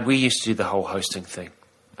 Yeah, we used to do the whole hosting thing.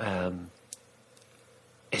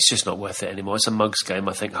 It's just not worth it anymore. It's a mugs game,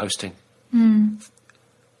 I think, hosting.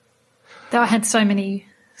 Though I had so many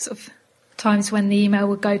sort of times when the email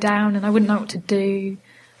would go down and I wouldn't know what to do.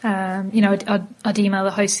 I'd email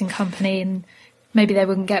the hosting company and maybe they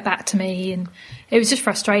wouldn't get back to me, and it was just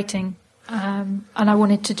frustrating. And I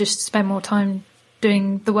wanted to just spend more time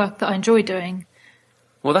doing the work that I enjoy doing.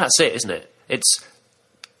 Well, that's it, isn't it? It's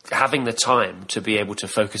having the time to be able to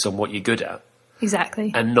focus on what you're good at.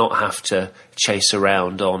 Exactly. And not have to chase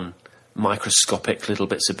around on microscopic little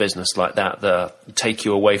bits of business like that take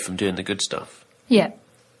you away from doing the good stuff. Yeah.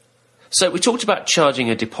 So we talked about charging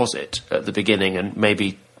a deposit at the beginning and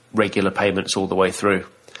maybe regular payments all the way through,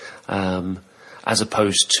 as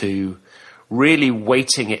opposed to really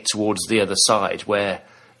weighting it towards the other side where,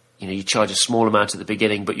 you charge a small amount at the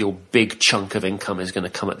beginning, but your big chunk of income is going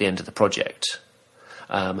to come at the end of the project.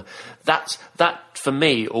 That for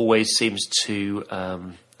me always seems to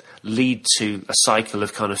lead to a cycle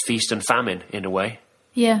of kind of feast and famine in a way.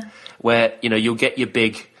 Yeah. Where you'll get your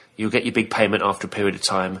big payment after a period of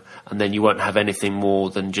time, and then you won't have anything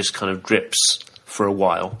more than just kind of drips for a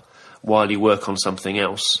while you work on something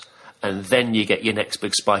else, and then you get your next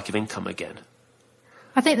big spike of income again.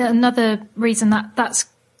 I think that another reason that that's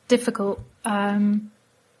difficult,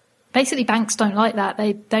 basically banks don't like that.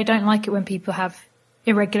 They don't like it when people have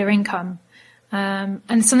irregular income.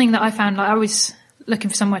 And something that I found, like I was looking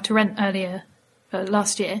for somewhere to rent earlier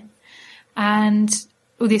last year, and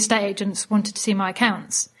all the estate agents wanted to see my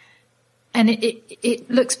accounts. And it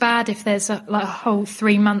looks bad if there's a whole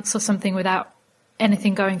 3 months or something without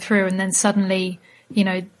anything going through, and then suddenly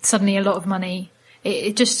a lot of money.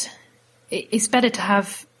 It's better to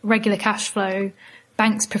have regular cash flow.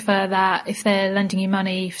 Banks prefer that if they're lending you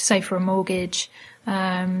money, say for a mortgage,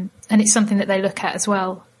 and it's something that they look at as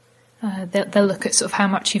well. They'll look at sort of how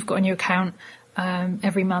much you've got on your account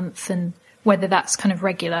every month and whether that's kind of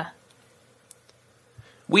regular.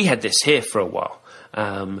 We had this here for a while,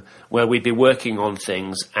 where we'd be working on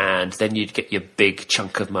things and then you'd get your big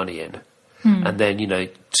chunk of money in. And then,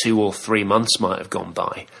 2 or 3 months might have gone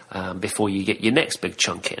by before you get your next big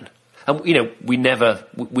chunk in. And, we never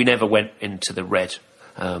went into the red.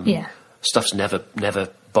 Stuff's never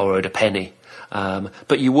borrowed a penny.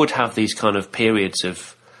 But you would have these kind of periods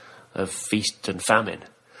of feast and famine.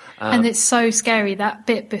 And it's so scary, that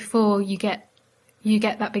bit before you get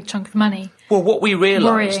that big chunk of money. Well, what we realised...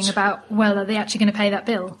 Worrying about, well, are they actually going to pay that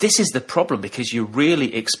bill? This is the problem, because you're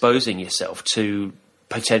really exposing yourself to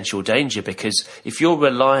potential danger, because if you're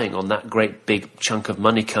relying on that great big chunk of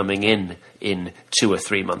money coming in 2 or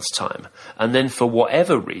 3 months' time, and then for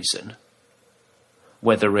whatever reason,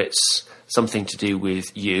 whether it's something to do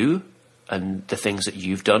with you and the things that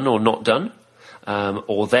you've done or not done,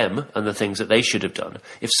 or them and the things that they should have done,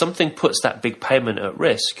 if something puts that big payment at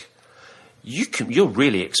risk, you're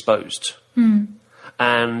really exposed.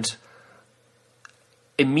 And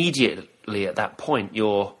immediately at that point,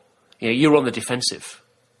 you're on the defensive.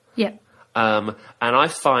 Yeah. And I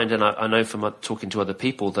find, and I know from talking to other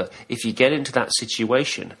people, that if you get into that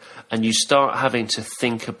situation and you start having to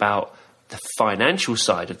think about the financial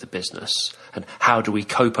side of the business and how do we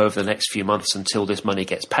cope over the next few months until this money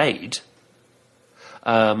gets paid,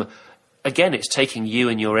 again, it's taking you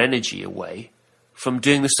and your energy away from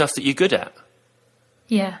doing the stuff that you're good at.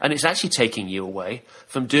 Yeah. And it's actually taking you away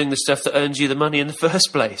from doing the stuff that earns you the money in the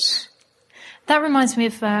first place. That reminds me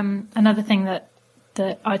of another thing that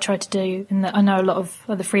I try to do, and that I know a lot of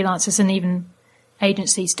other freelancers and even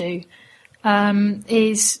agencies do,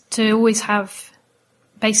 is to always have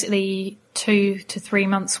basically 2 to 3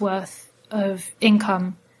 months worth of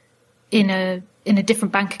income in a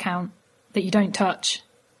different bank account that you don't touch,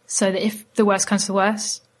 so that if the worst comes to the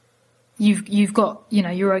worst, you've got,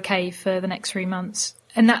 you're okay for the next 3 months.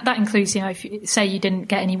 And that includes, if you, say you didn't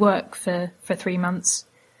get any work for 3 months,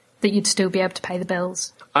 that you'd still be able to pay the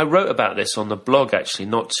bills. I wrote about this on the blog, actually,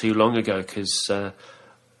 not too long ago, because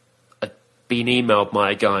I'd been emailed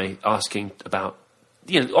by a guy asking about,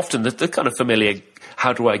 often the kind of familiar,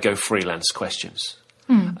 how do I go freelance questions.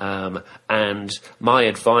 And my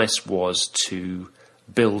advice was to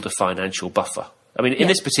build a financial buffer. I mean, in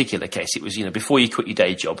this particular case, it was, before you quit your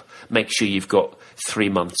day job, make sure you've got 3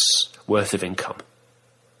 months worth of income.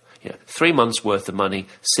 3 months worth of money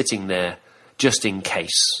sitting there just in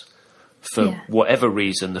case. For whatever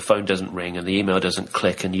reason, the phone doesn't ring and the email doesn't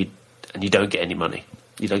click and you don't get any money.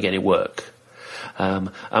 You don't get any work.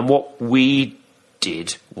 And what we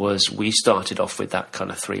did was we started off with that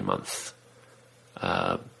kind of 3 months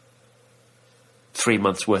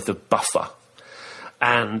worth of buffer,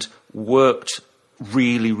 and worked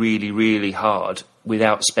really, really, really hard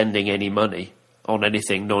without spending any money on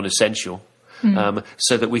anything non-essential,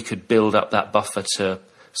 so that we could build up that buffer to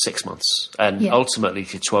 6 months and ultimately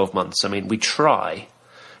to 12 months. I mean, we try,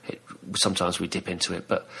 sometimes we dip into it,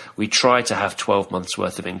 but we try to have 12 months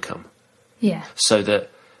worth of income. Yeah. So that,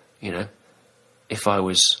 if I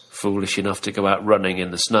was foolish enough to go out running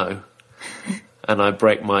in the snow and I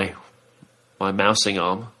break my mousing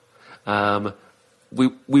arm,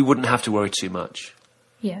 we wouldn't have to worry too much.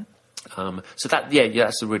 Yeah. So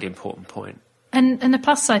that's a really important point. And the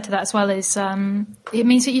plus side to that as well is it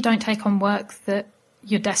means that you don't take on work that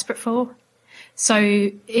you're desperate for. So,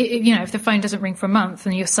 if the phone doesn't ring for a month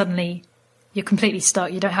and you're completely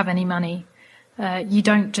stuck, you don't have any money, you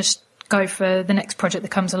don't just go for the next project that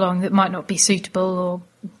comes along that might not be suitable or,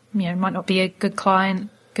 might not be a good client,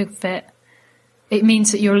 good fit. It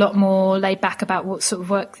means that you're a lot more laid back about what sort of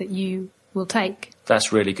work that you will take.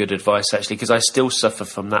 That's really good advice, actually, because I still suffer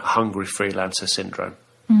from that hungry freelancer syndrome.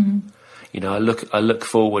 I look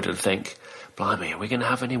forward and think, blimey, are we going to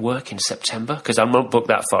have any work in September? Because I'm not booked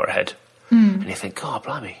that far ahead. And you think, God,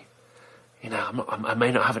 blimey, I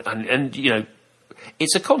may not have it. And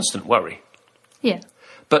it's a constant worry. Yeah.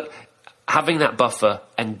 But having that buffer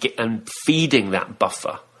and feeding that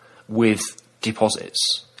buffer with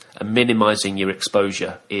deposits and minimising your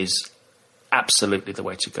exposure is absolutely the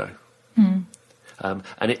way to go. And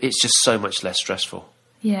it's just so much less stressful.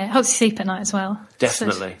 Yeah, it helps you sleep at night as well.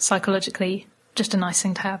 Definitely. So psychologically, just a nice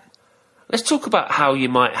thing to have. Let's talk about how you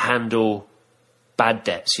might handle bad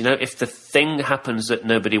debts. You know, if the thing happens that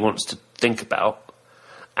nobody wants to think about,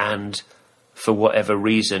 and for whatever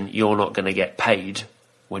reason you're not going to get paid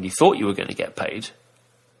when you thought you were going to get paid,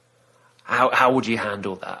 how would you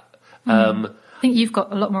handle that? I think you've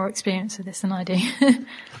got a lot more experience with this than I do.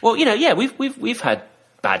 Well, you know, yeah, we've had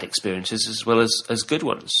bad experiences as well as good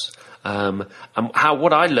ones. And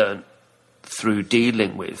what I learned through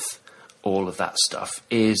dealing with all of that stuff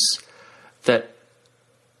is that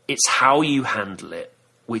it's how you handle it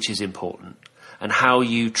which is important, and how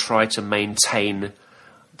you try to maintain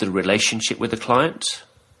the relationship with the client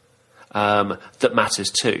that matters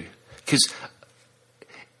too. Because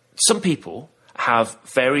some people have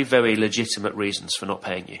very, very legitimate reasons for not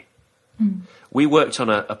paying you. We worked on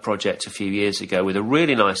a project a few years ago with a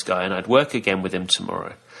really nice guy, and I'd work again with him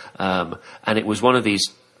tomorrow. And it was one of these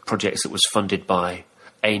projects that was funded by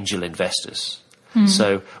angel investors.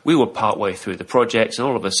 So we were partway through the project, and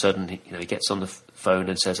all of a sudden, he gets on the phone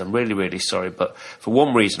and says, "I'm really, really sorry, but for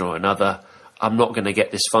one reason or another, I'm not going to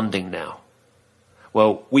get this funding now."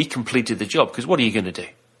 Well, we completed the job, because what are you going to do?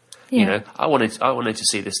 Yeah. I wanted to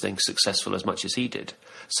see this thing successful as much as he did.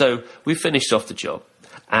 So we finished off the job,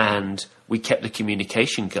 and we kept the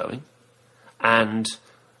communication going, and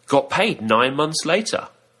got paid 9 months later.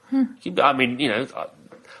 I mean,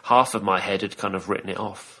 half of my head had kind of written it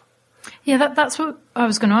off. Yeah, that's what I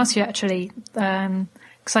was going to ask you, actually,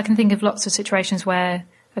 because I can think of lots of situations where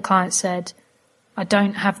a client said, "I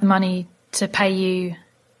don't have the money to pay you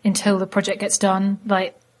until the project gets done."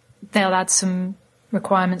 Like, they'll add some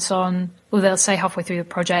requirements on, or they'll say halfway through the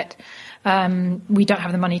project, "We don't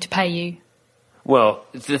have the money to pay you." Well,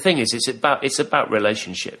 the thing is, it's about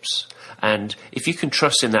relationships. And if you can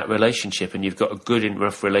trust in that relationship, and you've got a good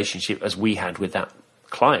enough relationship as we had with that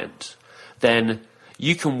client, then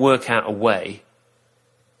you can work out a way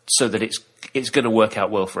so that it's going to work out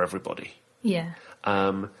well for everybody. Yeah.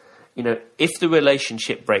 If the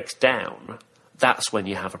relationship breaks down, that's when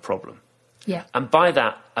you have a problem. Yeah. And by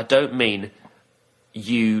that, I don't mean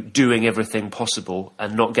you doing everything possible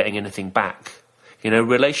and not getting anything back.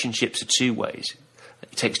 Relationships are two ways.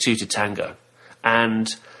 It takes two to tango.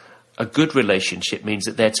 And a good relationship means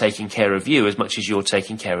that they're taking care of you as much as you're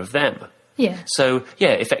taking care of them. Yeah. So,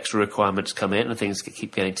 if extra requirements come in and things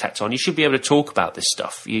keep getting tacked on, you should be able to talk about this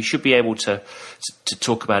stuff. You should be able to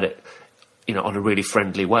talk about it, on a really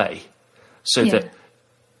friendly way, so that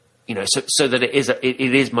so that it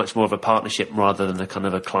is much more of a partnership rather than a kind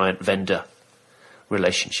of a client-vendor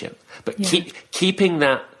relationship. But keeping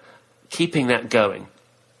that going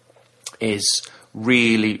is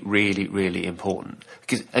really, really, really important.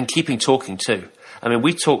 And keeping talking too. I mean,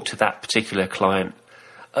 we talked to that particular client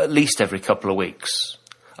at least every couple of weeks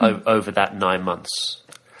over that 9 months.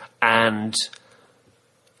 And,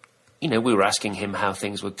 we were asking him how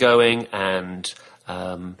things were going. And,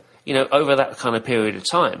 over that kind of period of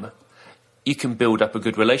time, you can build up a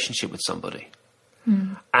good relationship with somebody.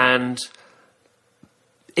 And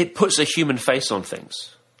it puts a human face on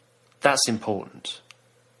things. That's important.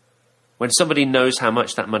 When somebody knows how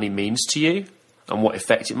much that money means to you and what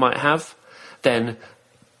effect it might have, then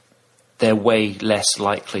they're way less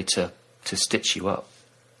likely to stitch you up.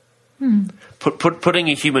 Putting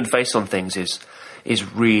a human face on things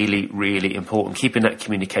is really, really important. Keeping that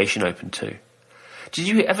communication open too. Did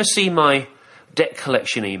you ever see my debt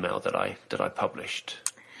collection email that I published?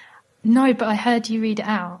 No, but I heard you read it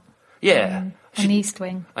out. Yeah. On the East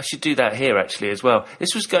Wing. I should do that here actually as well.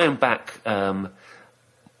 This was going back,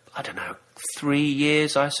 3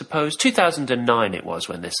 years, I suppose. 2009 it was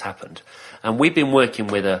when this happened. And we've been working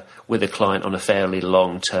with a client on a fairly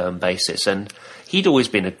long-term basis, and he'd always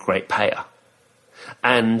been a great payer.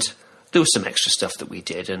 And there was some extra stuff that we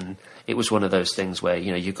did, and it was one of those things where,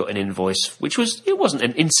 you got an invoice, it wasn't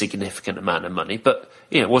an insignificant amount of money, but,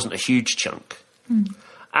 it wasn't a huge chunk.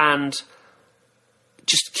 And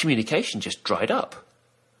just communication just dried up.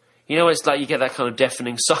 It's like you get that kind of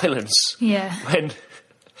deafening silence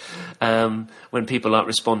when people aren't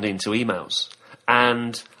responding to emails.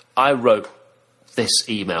 And I wrote this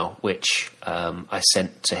email, which I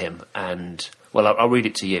sent to him, and, I'll read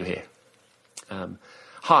it to you here.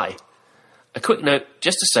 Hi. A quick note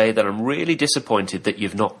just to say that I'm really disappointed that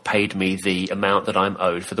you've not paid me the amount that I'm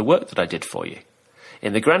owed for the work that I did for you.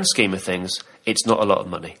 In the grand scheme of things, it's not a lot of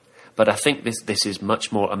money, but I think this is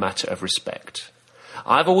much more a matter of respect.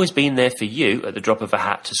 I've always been there for you at the drop of a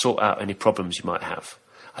hat to sort out any problems you might have.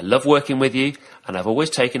 I love working with you, and I've always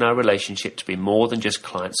taken our relationship to be more than just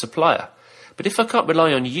client-supplier. But if I can't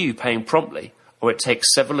rely on you paying promptly, or it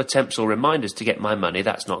takes several attempts or reminders to get my money,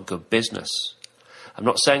 that's not good business. I'm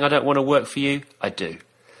not saying I don't want to work for you, I do.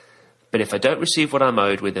 But if I don't receive what I'm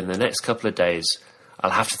owed within the next couple of days, I'll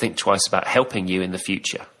have to think twice about helping you in the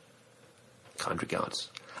future. Kind regards.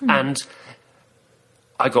 And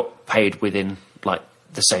I got paid within, like,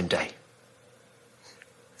 the same day.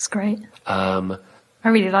 That's great. I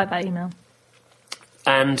really like that email.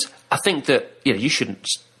 And I think that, you shouldn't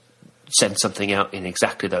send something out in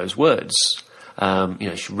exactly those words.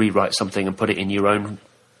 You should rewrite something and put it in your own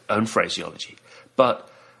phraseology. But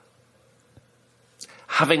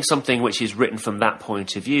having something which is written from that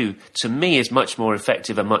point of view, to me, is much more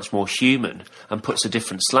effective and much more human and puts a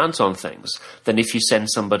different slant on things than if you send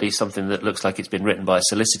somebody something that looks like it's been written by a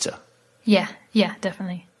solicitor. Yeah,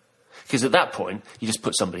 definitely. Because at that point, you just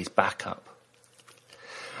put somebody's back up.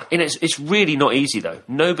 And it's really not easy, though.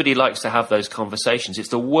 Nobody likes to have those conversations. It's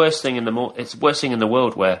the worst thing in the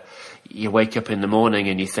world, where you wake up in the morning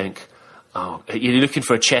and you think, oh, you're looking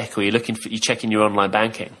for a check, or you're checking your online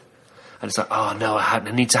banking, and it's like, oh no, I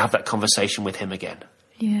need to have that conversation with him again.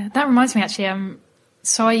 Yeah, that reminds me actually.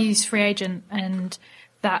 So I use Free Agent, and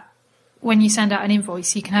that when you send out an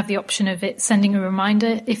invoice, you can have the option of it sending a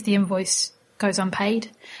reminder if the invoice goes unpaid,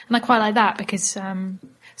 and I quite like that because.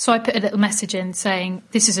 So I put a little message in saying,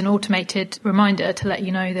 this is an automated reminder to let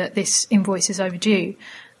you know that this invoice is overdue.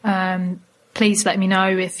 Please let me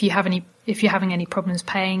know if you're having any problems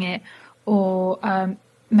paying it, or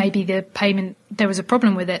maybe the payment, there was a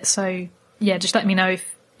problem with it. So yeah, just let me know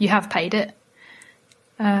if you have paid it.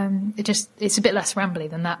 It's a bit less rambly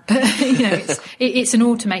than that, but it's an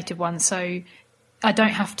automated one. So I don't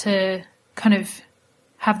have to kind of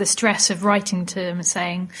have the stress of writing to them and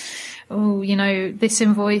saying, oh, this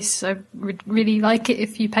invoice, I would really like it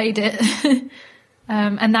if you paid it.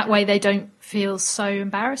 And that way they don't feel so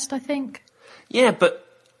embarrassed, I think. Yeah, but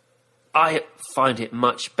I find it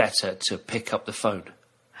much better to pick up the phone.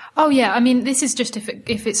 Oh, yeah. I mean, this is just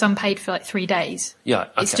if it's unpaid for like 3 days. Yeah,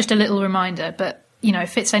 okay. It's just a little reminder. But,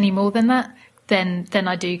 if it's any more than that, then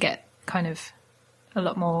I do get kind of a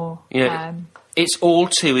lot more... It's all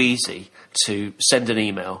too easy to send an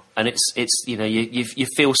email, and you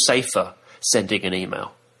feel safer sending an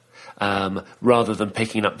email rather than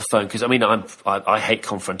picking up the phone. Because I hate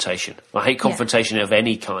confrontation. I hate confrontation of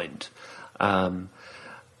any kind, and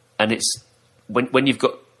it's when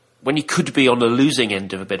you could be on the losing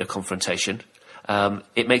end of a bit of confrontation,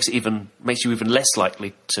 it makes you even less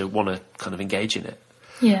likely to want to kind of engage in it.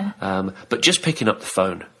 Yeah. But just picking up the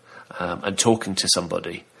phone and talking to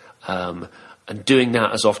somebody. And doing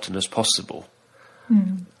that as often as possible,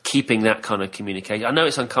 keeping that kind of communication. I know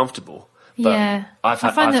it's uncomfortable, but I've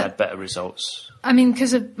had better results. I mean,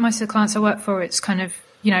 because of most of the clients I work for, it's kind of,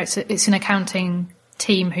 it's an accounting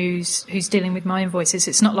team who's dealing with my invoices.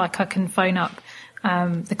 It's not like I can phone up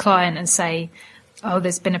the client and say, oh,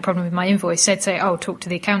 there's been a problem with my invoice. They'd say, oh, talk to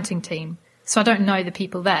the accounting team. So I don't know the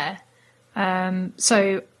people there.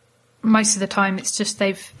 So most of the time it's just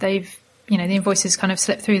they've the invoices kind of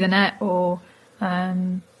slipped through the net, or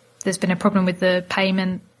there's been a problem with the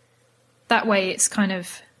payment. That way it's kind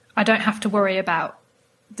of, I don't have to worry about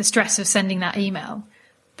the stress of sending that email,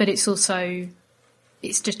 but it's just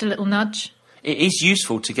a little nudge. It is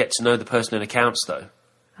useful to get to know the person in accounts, though.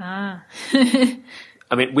 Ah.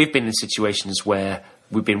 I mean, we've been in situations where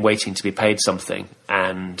we've been waiting to be paid something,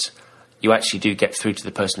 and you actually do get through to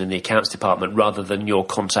the person in the accounts department rather than your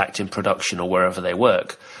contact in production or wherever they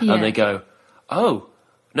work. Yeah. And they go, oh,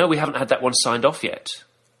 no, we haven't had that one signed off yet.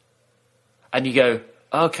 And you go,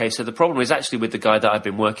 okay, so the problem is actually with the guy that I've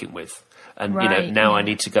been working with. And, now I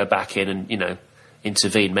need to go back in and,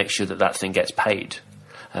 intervene, make sure that thing gets paid.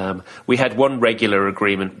 We had one regular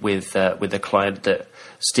agreement with a client that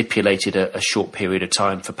stipulated a short period of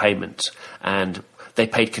time for payment, and they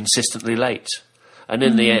paid consistently late. And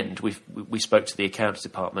in the end, we spoke to the accounts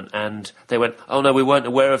department, and they went, "Oh no, we weren't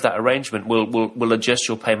aware of that arrangement. We'll adjust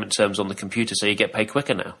your payment terms on the computer so you get paid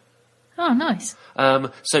quicker now." Oh, nice.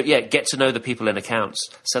 So yeah, get to know the people in accounts.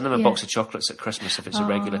 Send them a box of chocolates at Christmas if it's a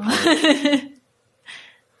regular client.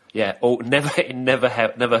 Yeah, or it never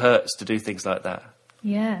hurts to do things like that.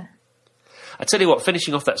 Yeah. I tell you what,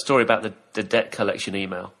 finishing off that story about the debt collection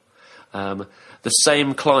email, the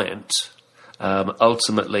same client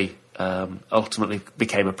ultimately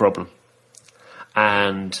became a problem.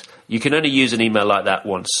 And you can only use an email like that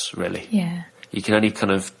once, really. Yeah. You can only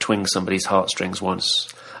kind of twing somebody's heartstrings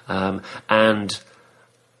once. And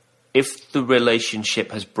if the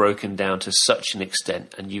relationship has broken down to such an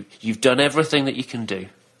extent, and you've done everything that you can do,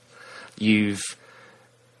 you've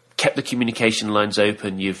kept the communication lines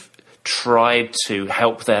open, you've tried to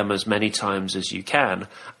help them as many times as you can,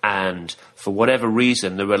 and for whatever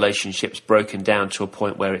reason the relationship's broken down to a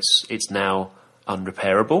point where it's now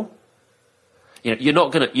unrepairable, you're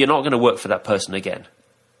not gonna work for that person again.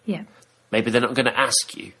 Yeah. Maybe they're not going to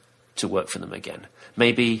ask you to work for them again.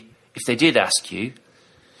 Maybe if they did ask you,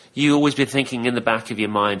 you always be thinking in the back of your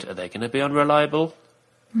mind, are they going to be unreliable?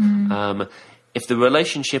 If the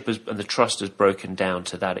relationship and the trust has broken down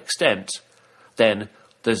to that extent, then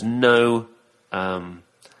there's nothing to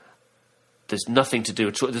do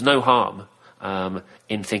at all. There's no harm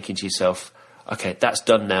in thinking to yourself, okay, that's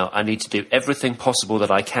done now. I need to do everything possible that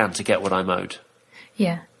I can to get what I'm owed.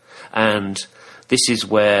 Yeah. And this is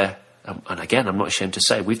where, and again, I'm not ashamed to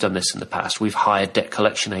say, we've done this in the past. We've hired debt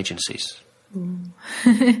collection agencies.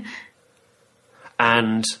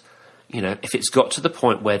 And, if it's got to the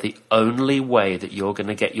point where the only way that you're going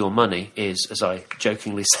to get your money is, as I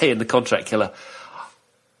jokingly say in The Contract Killer,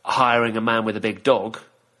 hiring a man with a big dog,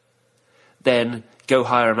 then go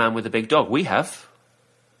hire a man with a big dog. We have.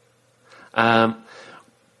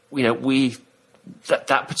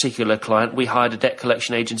 That particular client, we hired a debt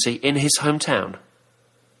collection agency in his hometown,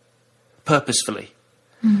 purposefully,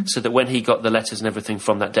 so that when he got the letters and everything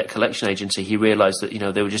from that debt collection agency, he realised that,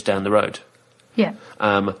 they were just down the road. Yeah.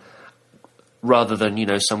 Rather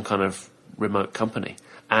than, some kind of remote company.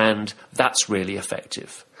 And that's really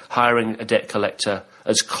effective. Hiring a debt collector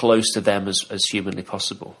as close to them as humanly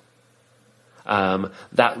possible.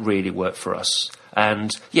 That really worked for us.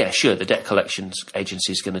 And, yeah, sure, the debt collections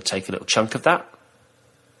agency is going to take a little chunk of that.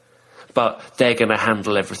 But they're going to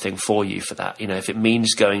handle everything for you for that. If it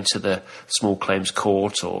means going to the small claims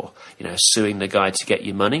court or, suing the guy to get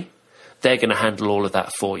your money, they're going to handle all of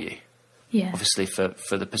that for you. Yeah. Obviously for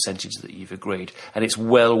the percentage that you've agreed. And it's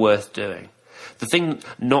well worth doing. The thing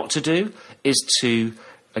not to do is to,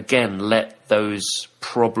 again, let those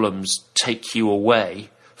problems take you away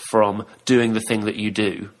from doing the thing that you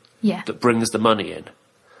do that brings the money in.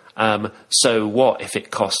 So what if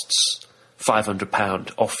it costs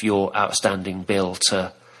 £500 off your outstanding bill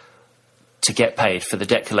to get paid for the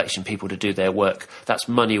debt collection people to do their work? That's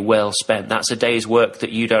money well spent. That's a day's work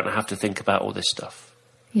that you don't have to think about all this stuff.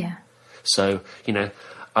 Yeah. So,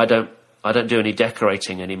 I don't do any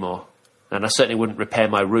decorating anymore. And I certainly wouldn't repair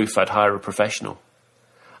my roof. I'd hire a professional.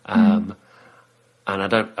 And I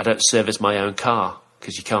don't service my own car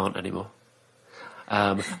because you can't anymore.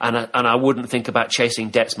 And I wouldn't think about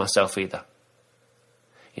chasing debts myself either.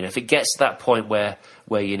 If it gets to that point where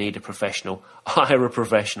you need a professional, hire a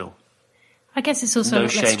professional. I guess it's also a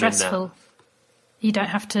lot less stressful. You don't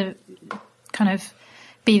have to kind of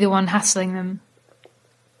be the one hassling them.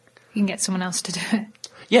 You can get someone else to do it.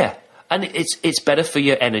 Yeah, and it's better for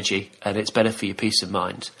your energy and it's better for your peace of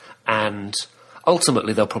mind. And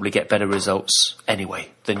ultimately, they'll probably get better results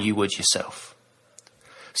anyway than you would yourself.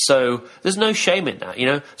 So there's no shame in that.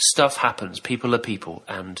 Stuff happens. People are people,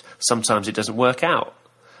 and sometimes it doesn't work out.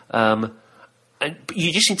 And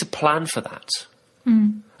you just need to plan for that. I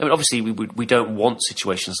mean, obviously, we don't want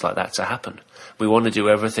situations like that to happen. We want to do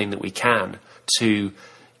everything that we can to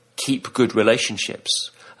keep good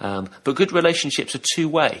relationships. But good relationships are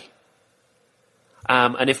two-way.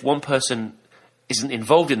 And if one person isn't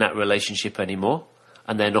involved in that relationship anymore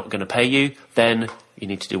and they're not going to pay you, then you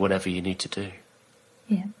need to do whatever you need to do.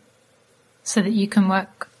 Yeah. So that you can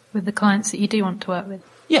work with the clients that you do want to work with.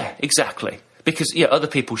 Yeah, exactly. Because, other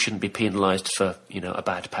people shouldn't be penalised for, a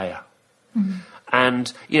bad payer.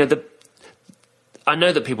 And, I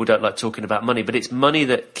know that people don't like talking about money, but it's money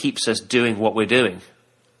that keeps us doing what we're doing.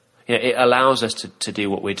 It allows us to do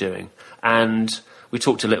what we're doing. And we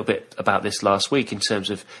talked a little bit about this last week in terms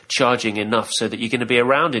of charging enough so that you're going to be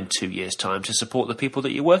around in 2 years' time to support the people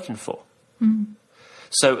that you're working for.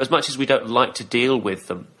 So as much as we don't like to deal with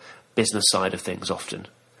the business side of things often,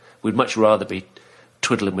 we'd much rather be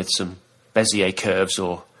twiddling with some Bezier curves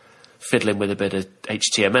or fiddling with a bit of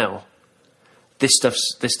HTML. This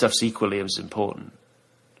stuff's equally as important.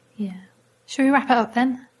 Yeah. Shall we wrap it up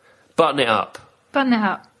then? Button it up. Button it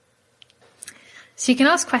up. So you can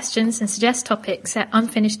ask questions and suggest topics at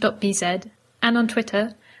unfinished.bz and on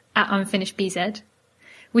Twitter at unfinishedbz.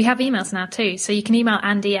 We have emails now too, so you can email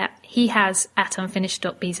Andy at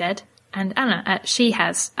hehas@unfinished.bz and Anna at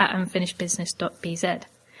shehas@unfinishedbusiness.bz.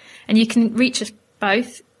 And you can reach us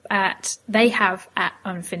both at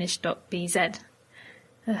theyhave@unfinished.bz.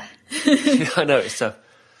 I know, it's tough.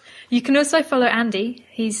 You can also follow Andy,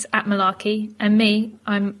 he's at Malarkey, and me,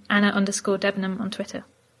 I'm Anna_Debenham on Twitter.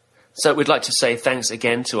 So we'd like to say thanks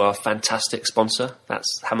again to our fantastic sponsor,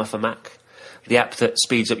 that's Hammer for Mac. the app that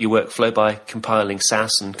speeds up your workflow by compiling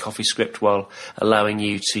Sass and CoffeeScript while allowing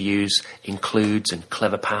you to use includes and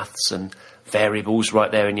clever paths and variables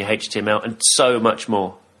right there in your HTML, and so much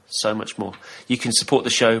more. So much more. You can support the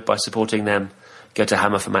show by supporting them. Go to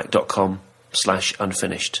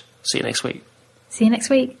hammerformac.com/unfinished. See you next week. See you next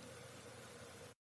week.